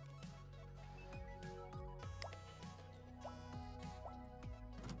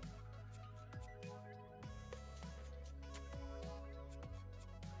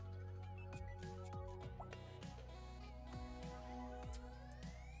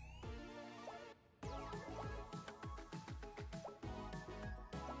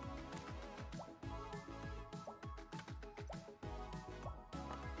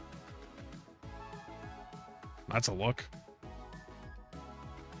 That's a look.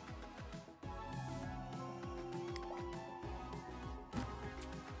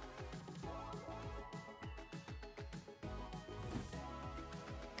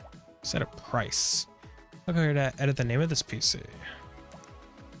 Set a price. Look here to edit the name of this PC.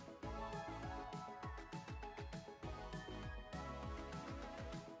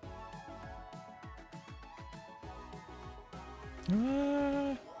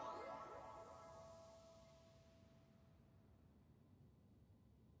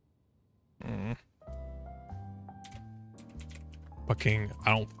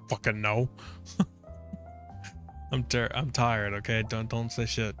 I don't fucking know. I'm tired. Okay, don't say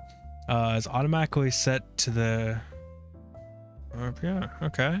shit. It's automatically set to the. Yeah.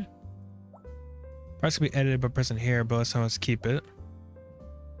 Okay. Price can be edited by pressing here, but let's keep it.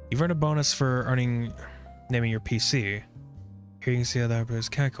 You've earned a bonus for naming your PC. Here you can see how that is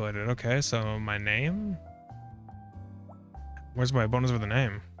calculated. Okay, so my name. Where's my bonus for the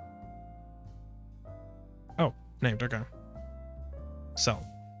name? Oh, named. Okay. So.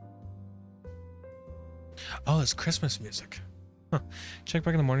 Oh, it's Christmas music. Huh. Check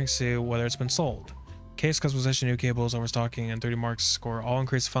back in the morning to see whether it's been sold. Case customization, new cables, overstocking, and 30 marks score all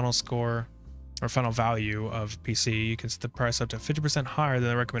increase final score or final value of PC. You can set the price up to 50% higher than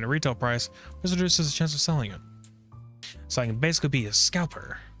the recommended retail price, which reduces the chance of selling it. So I can basically be a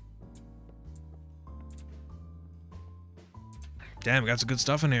scalper. Damn, got some good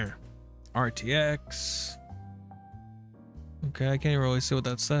stuff in here. RTX. Okay, I can't even really see what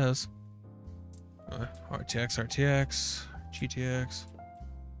that says. RTX, GTX.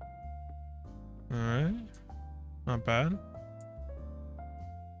 Alright. Not bad.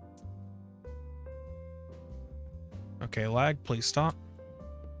 Okay, lag, please stop.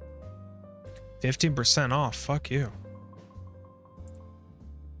 15% off, fuck you.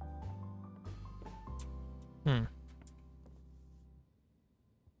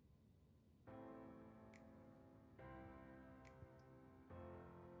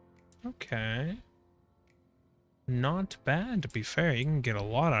 Okay. Not bad, to be fair. You can get a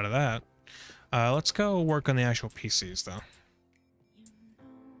lot out of that. Let's go work on the actual PCs, though.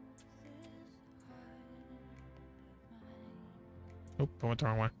 Oh, I went the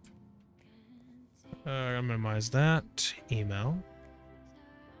wrong way. I'll minimize that. Email.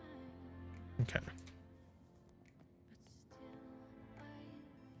 Okay.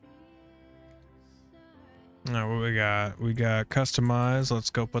 Now what we got? We got customize. Let's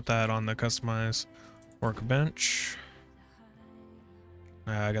go put that on the customize workbench.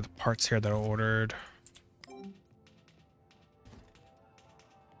 I got the parts here that I ordered.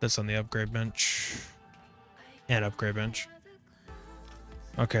 This on the upgrade bench. And upgrade bench.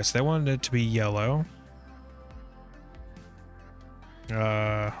 Okay, so they wanted it to be yellow.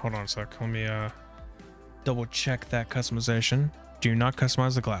 Hold on a sec. Let me double check that customization. Do not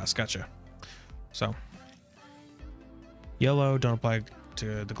customize the glass. Gotcha. So yellow, don't apply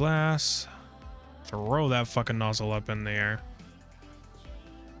to the glass. Throw that fucking nozzle up in the air.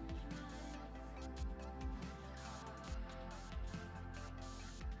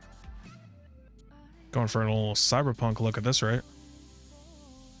 Going for a little cyberpunk look at this, right?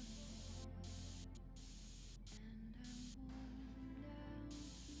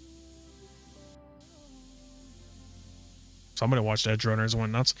 Somebody watched Edge Runners and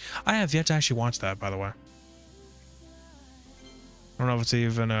went nuts. I have yet to actually watch that, by the way. I don't know if it's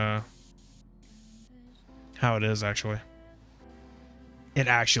even how it is actually. It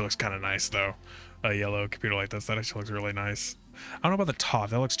actually looks kind of nice though. A yellow computer like this, that actually looks really nice. I don't know about the top.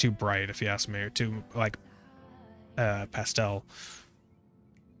 That looks too bright if you ask me, or too like pastel.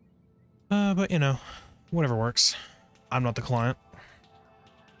 But you know, whatever works. I'm not the client.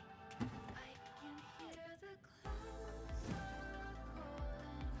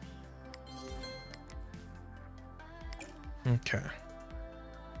 Okay.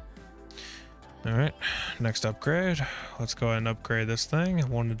 All right, next upgrade. Let's go ahead and upgrade this thing. I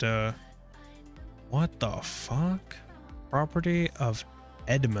wanted to... What the fuck? Property of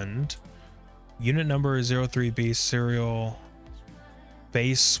Edmund. Unit number 03B, serial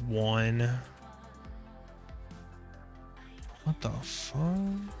base 1. What the fuck?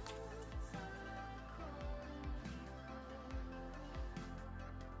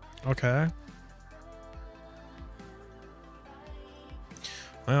 Okay.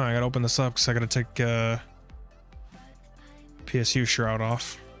 Well, I gotta open this up because I gotta take PSU shroud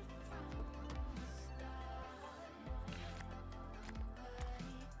off.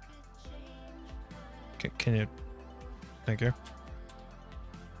 Okay, can you? Thank you.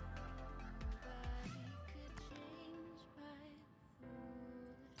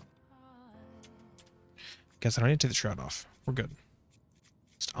 Guess I don't need to take the shroud off. We're good.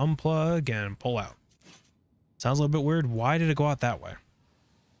 Just unplug and pull out. Sounds a little bit weird. Why did it go out that way?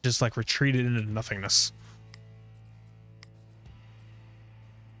 Just like retreated into nothingness.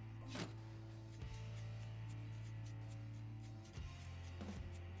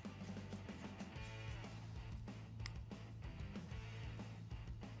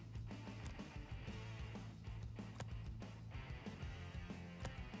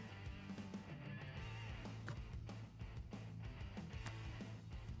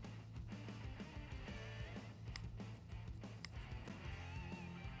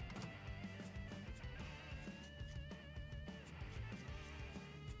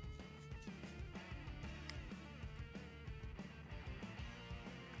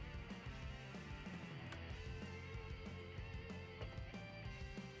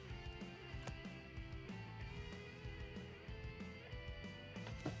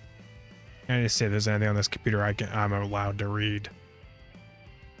 I need to see if there's anything on this computer I'm allowed to read.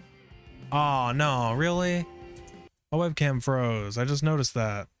 Oh no, really? My webcam froze. I just noticed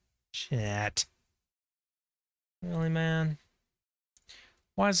that. Shit. Really, man?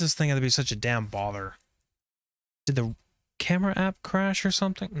 Why does this thing have to be such a damn bother? Did the camera app crash or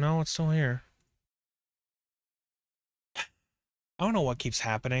something? No, it's still here. I don't know what keeps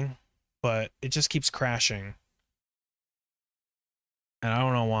happening, but it just keeps crashing. And I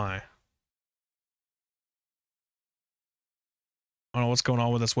don't know why. I don't know what's going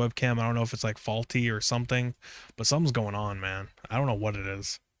on with this webcam. I don't know if it's like faulty or something, but something's going on, man. I don't know what it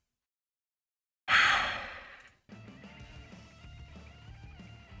is.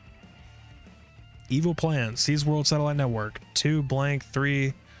 Evil plan. Seize World Satellite Network. 2 blank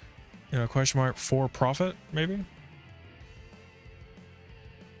 3 question mark for profit, maybe?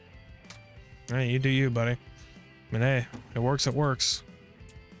 Hey, you do you, buddy. I mean, hey, it works, it works.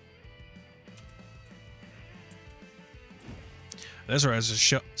 That's right, I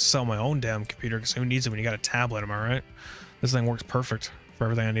just sell my own damn computer, because who needs it when you got a tablet, am I right? This thing works perfect for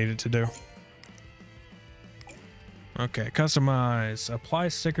everything I need it to do. Okay, customize. Apply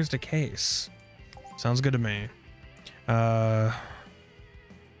stickers to case. Sounds good to me. I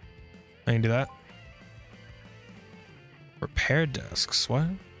can do that. Repair desks, what?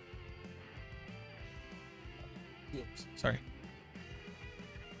 Oops, sorry.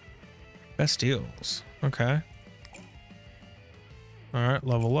 Best deals, okay. All right,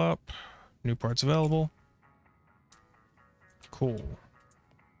 level up. New parts available. Cool.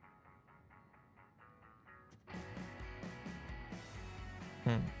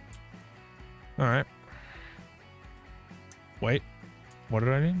 All right. Wait, what did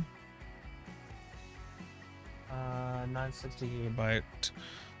I need? 960 gigabyte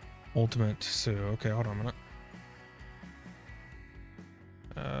ultimate. So okay, hold on a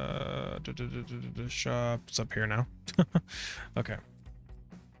minute. Shop. It's up here now. Okay.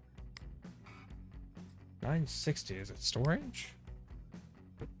 960. Is it storage?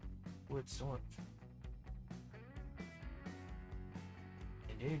 What storage?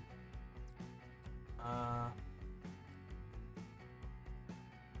 Indeed.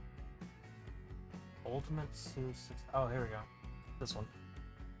 Ultimate Sue 6. Oh, here we go. This one.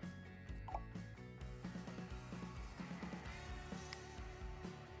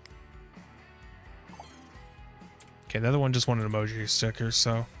 Okay, the other one just wanted emoji stickers,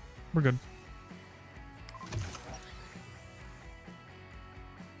 so we're good.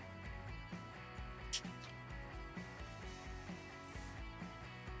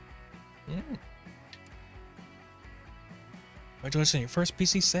 Mm. Congratulations on your first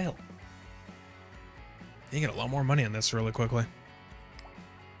PC sale. You get a lot more money on this really quickly.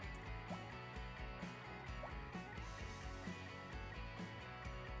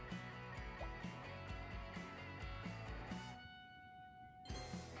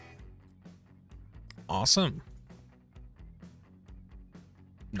 Awesome.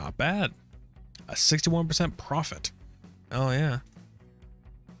 Not bad. A 61% profit. Oh yeah.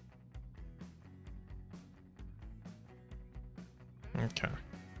 Okay.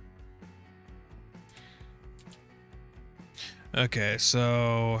 Okay,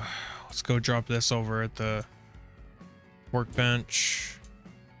 so let's go drop this over at the workbench.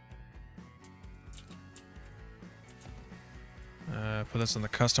 Put this in the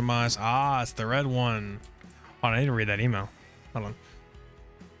customize. Ah, it's the red one. Hold on, I need to read that email. Hold on.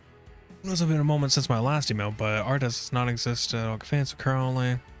 It has been a moment since my last email, but art does not exist. Fans occur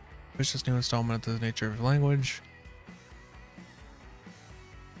only. Wish this new installment of the nature of language.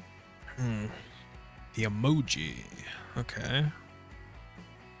 The emoji. Okay.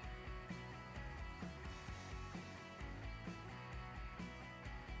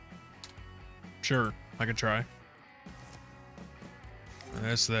 Sure, I could try. And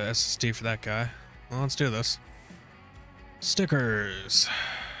there's the SSD for that guy. Well, let's do this. Stickers.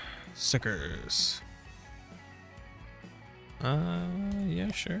 Stickers.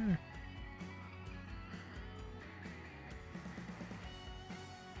 Yeah, sure.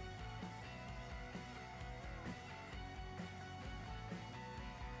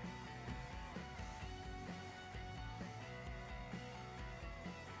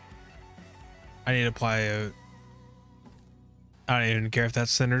 I need to apply a... I don't even care if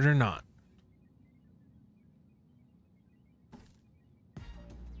that's centered or not.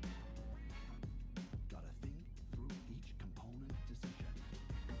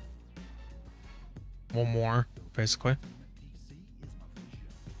 One more, basically.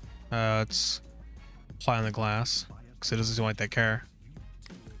 It's apply on the glass because it doesn't seem like they care.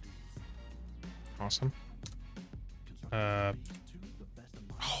 Awesome.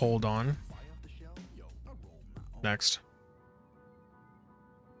 Hold on. Next.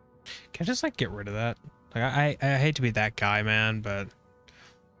 Can I just like get rid of that? Like I hate to be that guy, man, but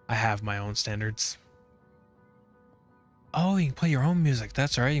I have my own standards. Oh, you can play your own music.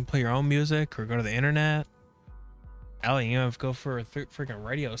 That's right. You can play your own music or go to the internet. Hell, you have to go for a freaking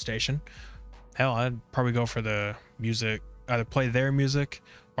radio station. Hell, I'd probably go for the music, either play their music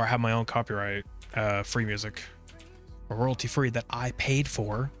or have my own copyright free music or royalty free that I paid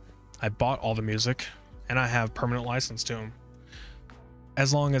for. I bought all the music and I have permanent license to them.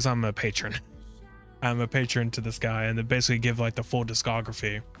 As long as I'm a patron. I'm a patron to this guy, and they basically give like the full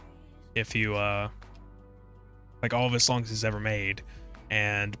discography if you like all of his songs he's ever made.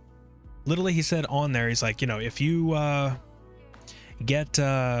 And literally he said on there, he's like, you know, if you get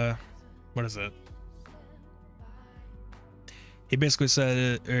what is it, he basically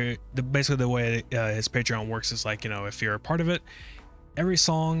said basically the way his Patreon works is like, you know, if you're a part of it, every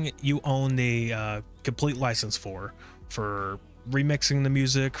song you own the complete license for remixing the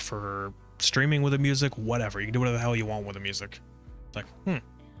music, for streaming with the music, whatever. You can do whatever the hell you want with the music. It's like,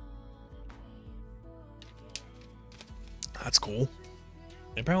 that's cool.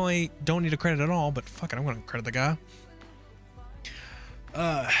 They apparently don't need a credit at all, but fuck it, I'm gonna credit the guy.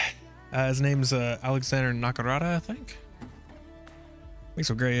 His name's Alexander Nakarada, I think. Makes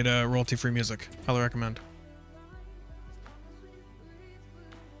some great royalty-free music. Highly recommend.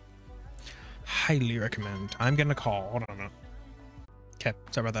 Highly recommend. I'm getting a call. Hold on a minute. Okay,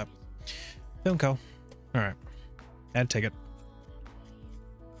 sorry about that. Phone call. All right, and take it.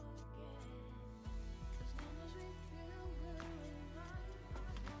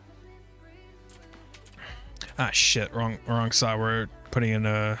 Ah shit, wrong side. We're putting in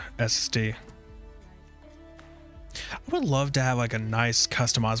a SSD. I would love to have like a nice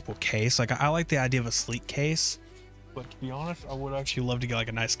customizable case. Like I like the idea of a sleek case, but to be honest, I would actually love to get like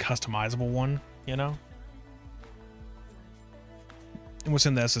a nice customizable one, you know? And what's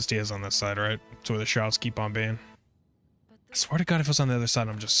in the SSD is on this side, right? It's where the shouts keep on being. I swear to God, if it was on the other side,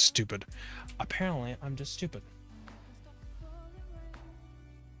 I'm just stupid. Apparently, I'm just stupid.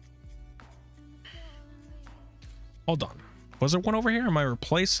 Hold on. Was there one over here? Am I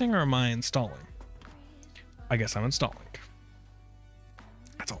replacing or am I installing? I guess I'm installing.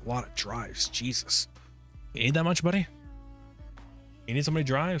 That's a lot of drives. Jesus. You need that much, buddy? You need somebody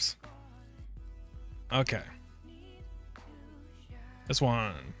drives? Okay. This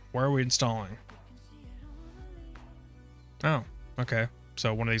one. Where are we installing? Oh, okay.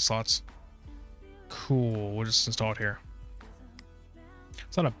 So one of these slots. Cool. We'll just install it here.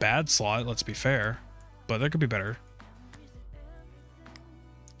 It's not a bad slot, let's be fair, but there could be better.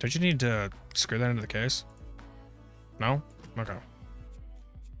 Don't you need to screw that into the case? No? Okay.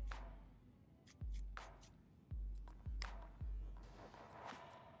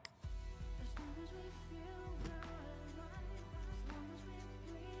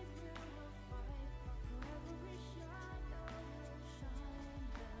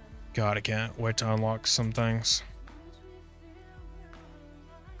 God, I can't wait to unlock some things.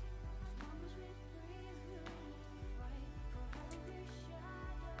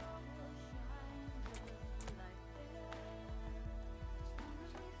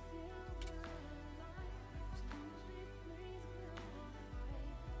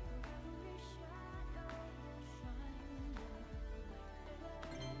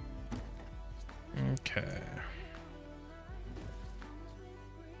 Okay.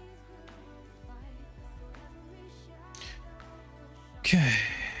 Okay.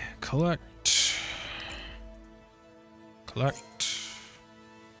 Collect.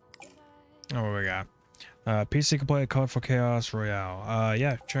 Oh, what we got? PC can play Colorful Chaos Royale.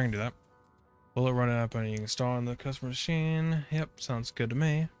 Yeah, sure, I can do that. Will it run up and you can install on the customer machine? Yep, sounds good to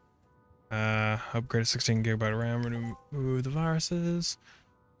me. Upgrade 16 gigabyte RAM, remove the viruses.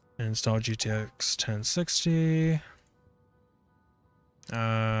 Install GTX 1060.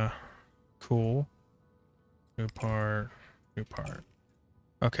 Cool. New part.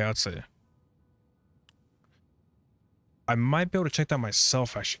 Okay, let's see. I might be able to check that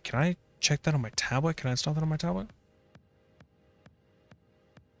myself, actually. Can I check that on my tablet? Can I install that on my tablet?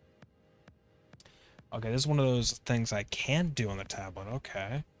 Okay, this is one of those things I can't do on the tablet.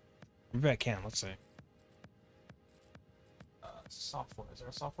 Okay. Maybe I can. Let's see. Software. Is there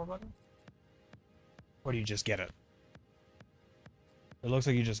a software button? Or do you just get it? It looks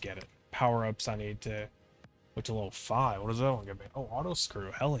like you just get it. Power-ups I need to... Which a level 5. What does that one give me? Oh, auto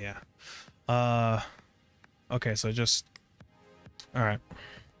screw. Hell yeah. Okay, so just... Alright.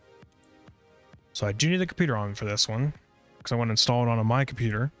 So I do need the computer on for this one. Because I want to install it on my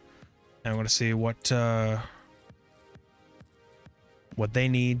computer. And I'm going to see what they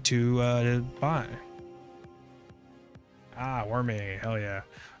need to buy. Ah, Wormy. Hell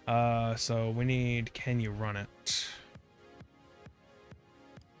yeah. So we need... Can you run it?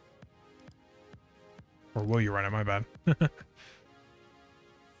 Or will you run it? My bad.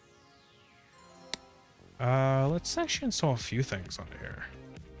 Let's actually install a few things onto here.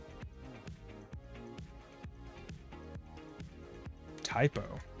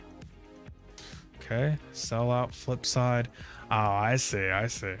 Typo. Okay. Sellout, flip side. Oh, I see.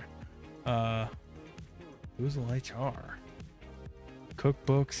 Oozle HR.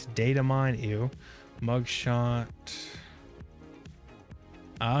 Cookbooks, data mine, ew. Mugshot.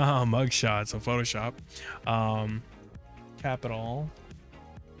 Ah, mugshot, so Photoshop. Capital.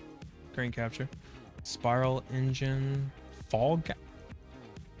 Screen capture. Spiral engine. Fall Guy.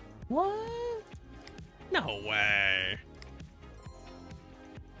 What? No way.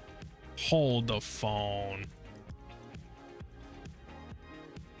 Hold the phone.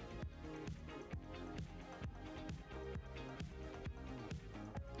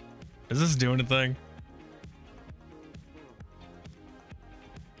 Does this do anything?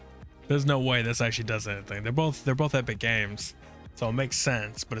 There's no way this actually does anything. They're both epic games, so it makes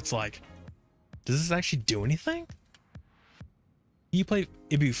sense. But it's like, does this actually do anything? It'd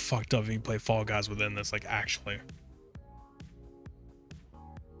be fucked up if you play Fall Guys within this, like actually.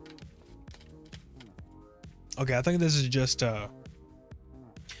 Okay, I think this is just a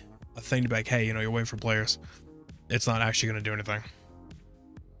thing to be like, hey, you know, you're waiting for players. It's not actually gonna do anything.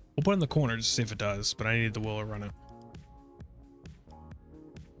 We'll put it in the corner just to see if it does, but I need the will to run it.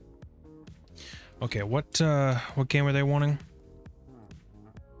 Okay, what game are they wanting?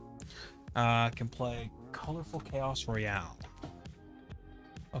 Can play Colorful Chaos Royale.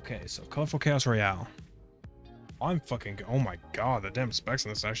 Okay, so Colorful Chaos Royale. I'm fucking... Oh my god, the damn specs on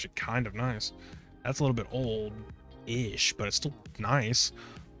this are actually kind of nice. That's a little bit old-ish, but it's still nice.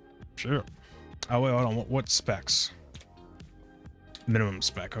 Sure. Oh, wait, hold on. What specs? Minimum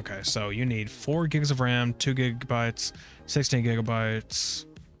spec. Okay, so you need 4 gigs of RAM, 2 gigabytes, 16 gigabytes,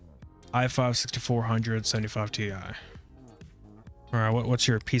 i5 6400, 75 Ti. All right, what's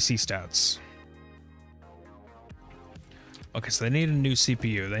your PC stats? Okay, so they need a new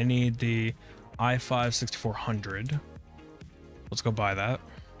CPU. They need the i5 6400. Let's go buy that.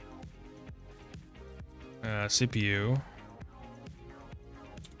 CPU.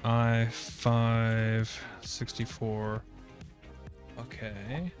 i5 64.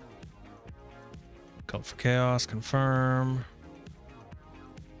 Okay. Colorful Chaos, confirm.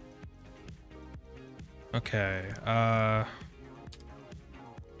 Okay,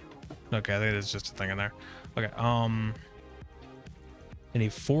 Okay, I think there's just a thing in there. Okay, I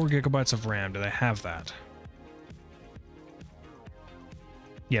need 4 gigabytes of RAM. Do they have that?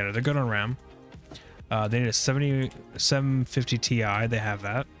 Yeah, they're good on RAM. They need a 750 Ti. They have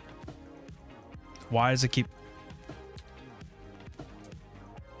that. Why does it keep...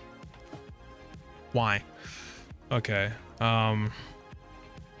 Why? Okay. I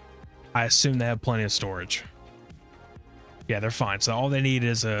assume they have plenty of storage. Yeah, they're fine. So all they need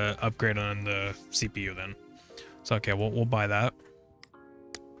is a upgrade on the CPU then. So okay, we'll buy that.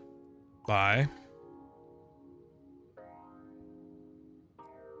 Buy.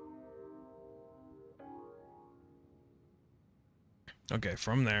 Okay,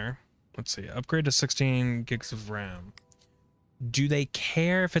 from there, let's see. Upgrade to 16 gigs of RAM. Do they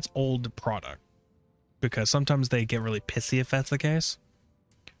care if it's old product? Because sometimes they get really pissy if that's the case.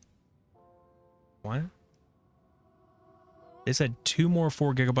 What? They said 2 more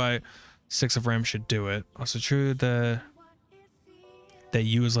 4 gigabyte 6 of RAM should do it. Also true that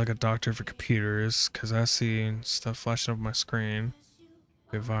you is like a doctor for computers, because I see stuff flashing up my screen.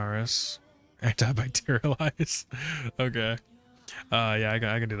 A virus. Antibacterialize. Okay. Yeah, I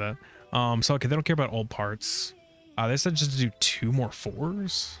can do that. So okay, they don't care about old parts. They said just to do 2 more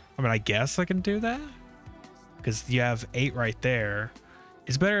 4s. I mean, I guess I can do that, because you have 8 right there.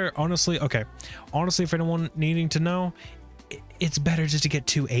 It's better, honestly. Okay, honestly, for anyone needing to know, it's better just to get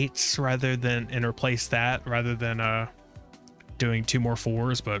 2 8s rather than and replace that rather than doing 2 more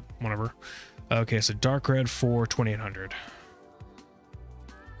 4s. But whatever. Okay, so dark red for 2800.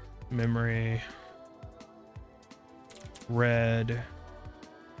 Memory. Red.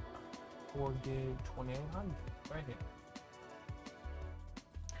 4 gig 2800 right here.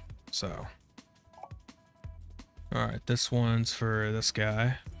 So. All right, this one's for this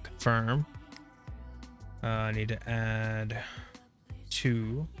guy. Confirm. I need to add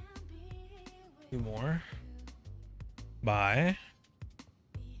 2 more. Buy.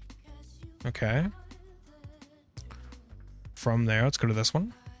 Okay. From there, let's go to this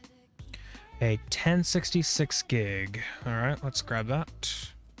one. A 1066 gig. All right, let's grab that.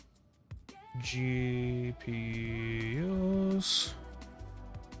 GPUs.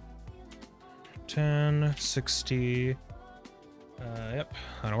 1060. Yep,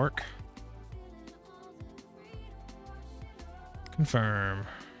 that'll work. Confirm.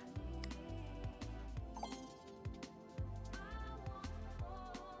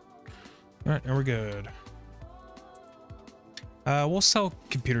 All right, and we're good. We'll sell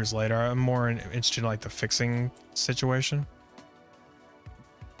computers later. I'm more interested in like the fixing situation.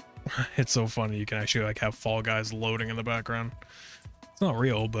 It's so funny. You can actually like have Fall Guys loading in the background. It's not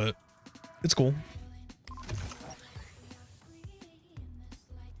real, but it's cool.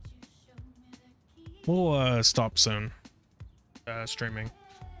 We'll stop soon streaming,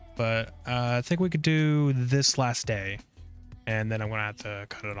 but I think we could do this last day, and then I'm gonna have to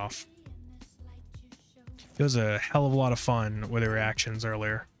cut it off. It was a hell of a lot of fun with the reactions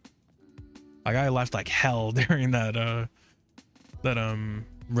earlier. Like I laughed like hell during that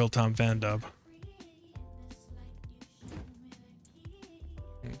real-time fan dub.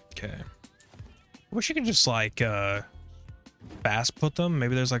 Okay. I wish you could just like fast put them.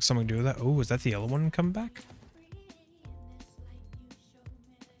 Maybe there's like something to do with that. Oh, is that the yellow one coming back?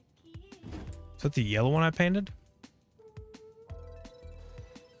 Is that the yellow one I painted?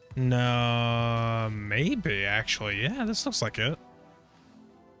 No, maybe actually. Yeah, this looks like it.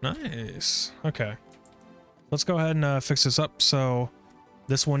 Nice. Okay. Let's go ahead and fix this up. So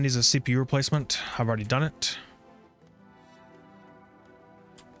this one needs a CPU replacement. I've already done it.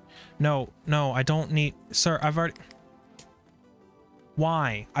 No, I don't need... Sir, I've already...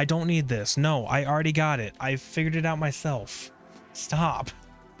 Why? I don't need this. No, I already got it. I figured it out myself. Stop.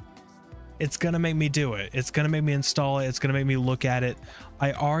 It's gonna make me do it. It's gonna make me install it. It's gonna make me look at it.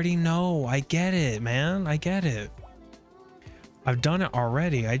 I already know. I get it, man. I get it. I've done it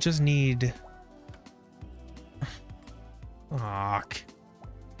already. I just need... Fuck.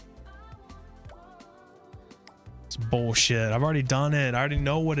 It's bullshit. I've already done it. I already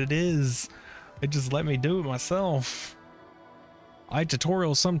know what it is. It just let me do it myself. I like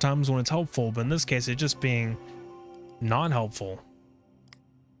tutorials sometimes when it's helpful, but in this case, it's just being non-helpful.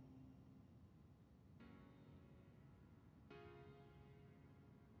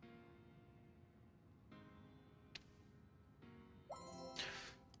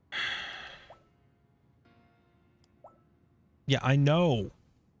 Yeah, I know.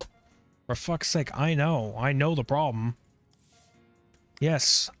 For fuck's sake, I know. I know the problem.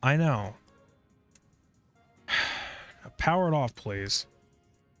 Yes, I know. Power it off, please.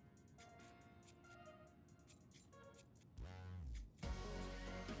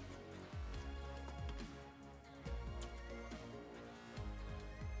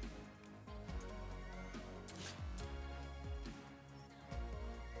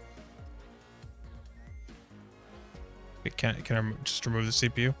 Wait, can I just remove the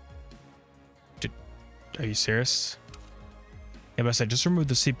CPU? Are you serious? Yeah, but I said just remove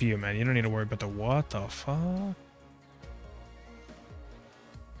the CPU, man. You don't need to worry about the what the fuck.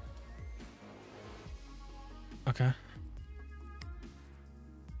 Okay.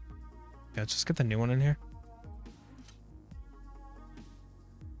 Yeah, just get the new one in here.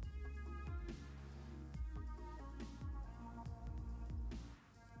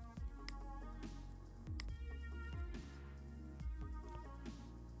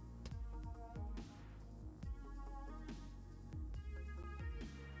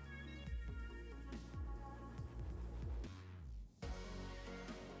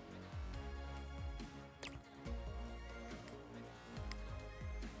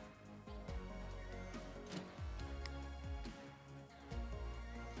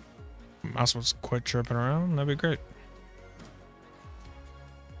 Mouse was quit chirping around. That'd be great.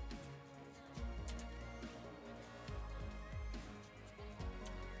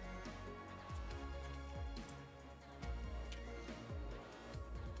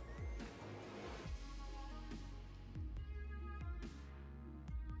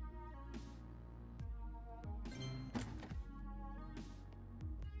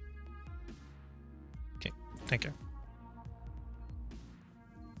 Okay, thank you.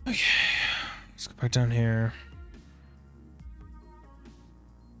 Okay, let's go back down here.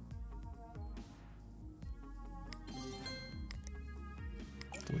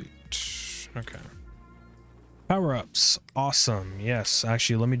 Wait, okay. Power-ups, awesome. Yes,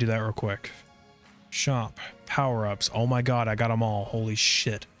 actually, let me do that real quick. Shop, power-ups. Oh my god, I got them all. Holy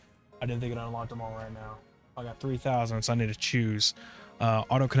shit. I didn't think it unlocked them all right now. I got 3,000, so I need to choose.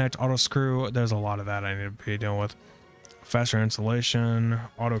 Auto connect, auto screw. There's a lot of that I need to be dealing with. Faster installation,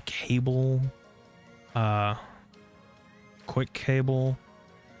 auto cable, quick cable.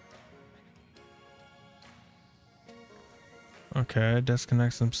 Okay,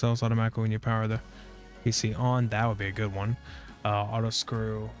 disconnects themselves automatically when you power the PC on. That would be a good one. Auto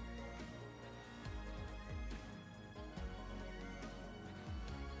screw.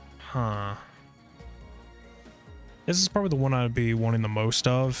 Huh. This is probably the one I'd be wanting the most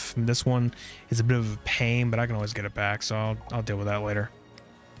of. This one is a bit of a pain, but I can always get it back, so I'll deal with that later.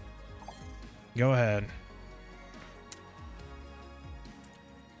 Go ahead.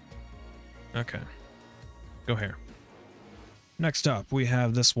 Okay. Go here. Next up, we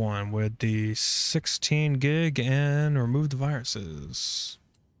have this one with the 16 gig and remove the viruses.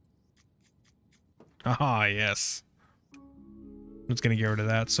 Ah, yes. I'm just gonna get rid of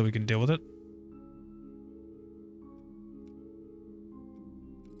that so we can deal with it.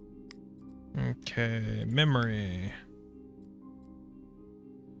 Okay, memory.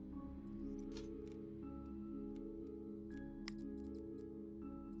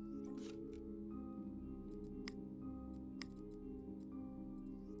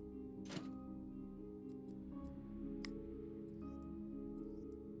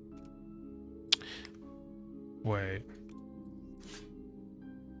 Wait.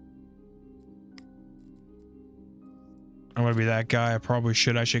 I'm gonna be that guy.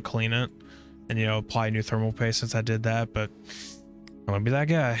 I should clean it and, you know, apply new thermal paste since I did that, but I'm gonna be that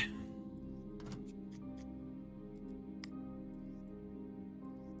guy.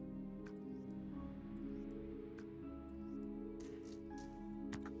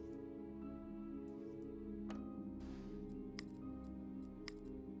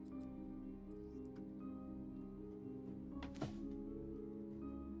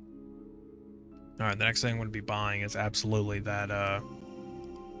 All right, the next thing I'm going to be buying is absolutely that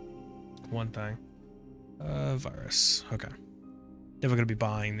one thing. Virus. Okay. Then we're going to be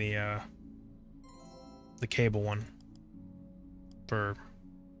buying the cable one for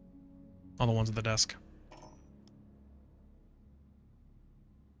all the ones at the desk.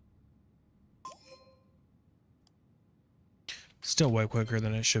 Still way quicker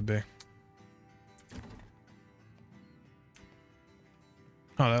than it should be.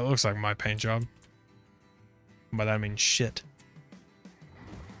 Oh, that looks like my paint job. By that I mean shit.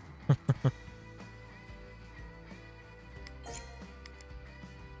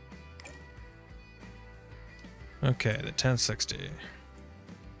 Okay, the 1060.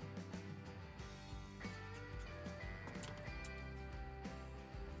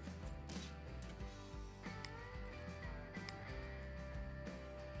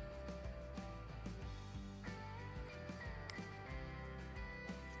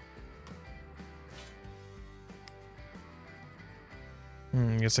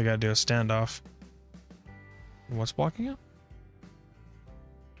 Guess I gotta do a standoff. What's blocking it?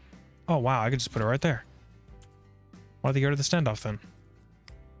 Oh wow, I could just put it right there. Why did they go to the standoff then?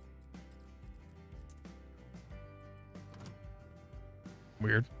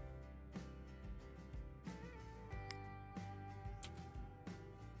 Weird.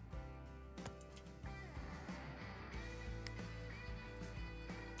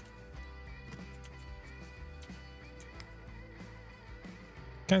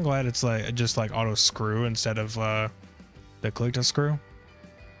 Kind of glad it's like just like auto screw instead of the click to screw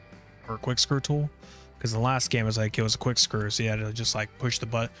or quick screw tool, because the last game was like it was a quick screw, so you had to just like push the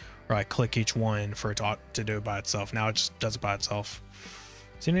button or like click each one for it to do it by itself. Now it just does it by itself,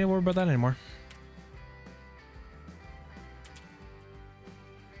 so you don't need to worry about that anymore.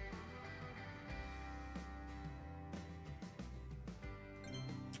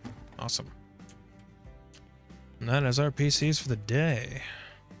 Awesome. And that is our PCs for the day.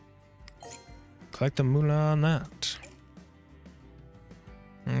 Collect the moolah on that.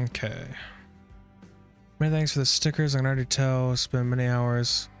 Okay. Many thanks for the stickers. I can already tell. Spend many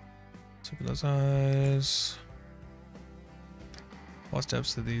hours. Open those eyes. Lost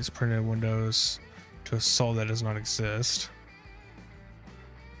steps to these printed windows to a soul that does not exist.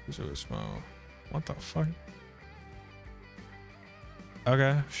 Really small. What the fuck?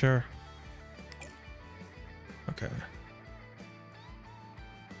 Okay, sure. Okay.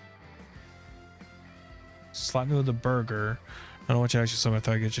 Slap me with a burger. I don't know what you actually said. I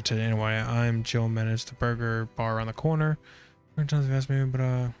thought I'd get you today anyway. I'm Jill, manage the burger bar around the corner. Sometimes you ask me, but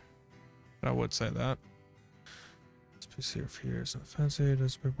I would say that. This PC over here is not fancy.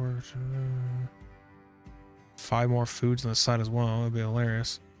 Does big work. 5 more foods on the side as well. It'd be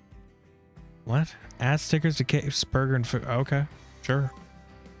hilarious. What? Add stickers to Cape's burger and food. Okay, sure.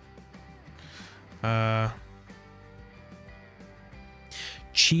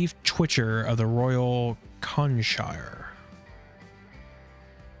 Chief Twitcher of the Royal Conshire.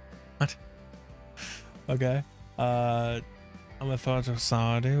 What? Okay. I'm a thought of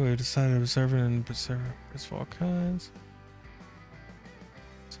Saudi. We decided to serve it in Pacific of all kinds.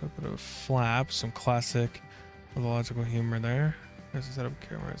 So a bit of flap, some classic mythological humor there. There's a set of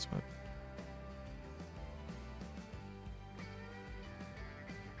cameras, but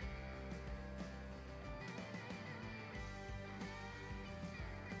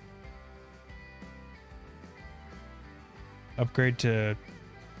upgrade to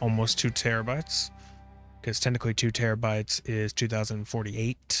almost 2 terabytes, because technically 2 terabytes is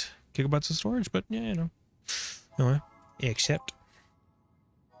 2048 gigabytes of storage, but yeah, you know. Anyway, accept.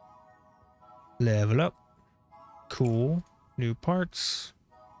 Level up. Cool. New parts.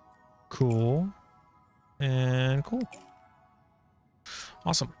 Cool. And cool.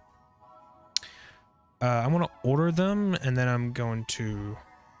 Awesome. I'm going to order them, and then I'm going to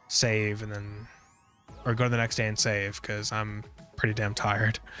save, and then or go to the next day and save, because I'm pretty damn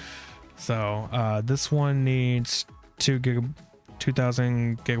tired. So this one needs 2,000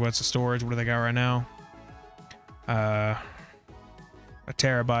 gigabytes of storage. What do they got right now? A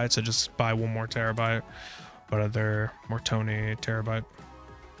terabyte, so just buy 1 more terabyte. What other Mortoni terabyte?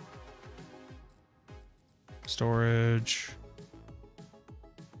 Storage.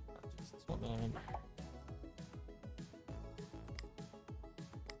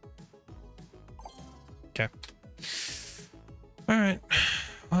 Okay. All right.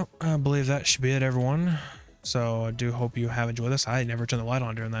 Well, I believe that should be it, everyone. So I do hope you have enjoyed this. I never turned the light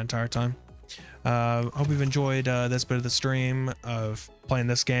on during that entire time. Hope you've enjoyed this bit of the stream of playing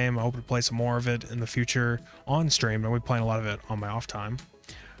this game. I hope to play some more of it in the future on stream. I'll be playing a lot of it on my off time.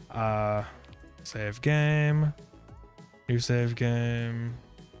 Save game. New save game.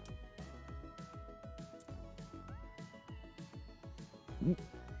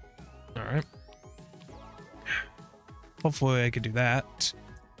 All right. Hopefully I could do that.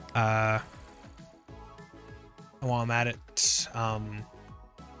 While I'm at it, I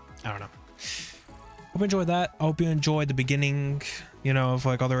don't know. Hope you enjoyed that. I hope you enjoyed the beginning, you know, of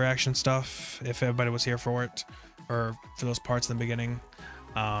like all the reaction stuff, if everybody was here for it, or for those parts in the beginning.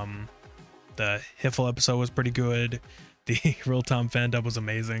 The Hiffle episode was pretty good. The real-time fan dub was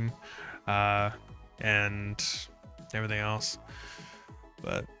amazing. And everything else.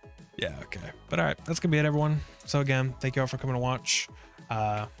 But yeah, okay. But all right, that's gonna be it, everyone. So again, thank you all for coming to watch.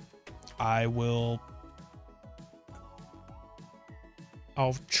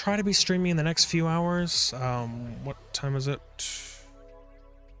 I'll try to be streaming in the next few hours. What time is it?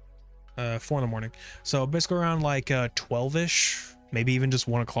 4 in the morning. So basically around like 12ish, maybe even just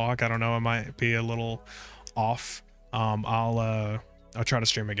 1 o'clock. I don't know. I might be a little off. I'll try to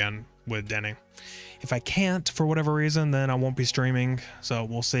stream again with Denny. If I can't for whatever reason, then I won't be streaming. So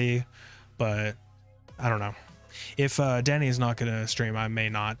we'll see. But I don't know. If Danny's not gonna stream, I may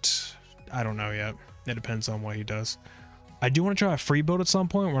not. I don't know yet. It depends on what he does. I do want to try a free build at some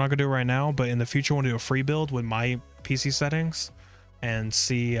point. We're not gonna do it right now, but in the future, I want to do a free build with my PC settings. and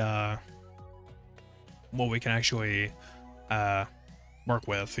see what we can actually work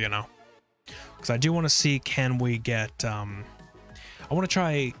with, you know, because I do want to see, can we get I want to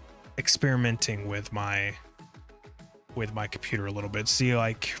try experimenting with my computer a little bit, see,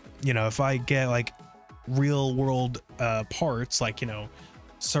 like, you know, if I get like real world parts, like, you know,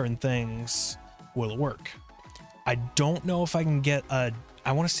 certain things, will it work? I don't know if I can get a,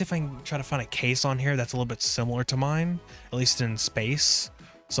 I want to see if I can try to find a case on here that's a little bit similar to mine, at least in space,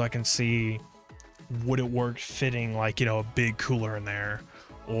 so I can see, would it work fitting, like, you know, a big cooler in there,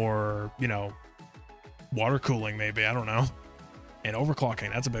 or, you know, water cooling maybe, I don't know. And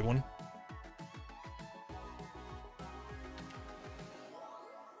overclocking, that's a big one.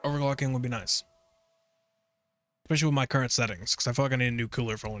 Overclocking would be nice, especially with my current settings, because I feel like I need a new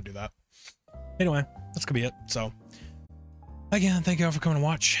cooler if I want to do that. Anyway, that's gonna be it. So again, thank you all for coming to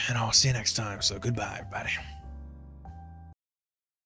watch, and I'll see you next time. So goodbye, everybody.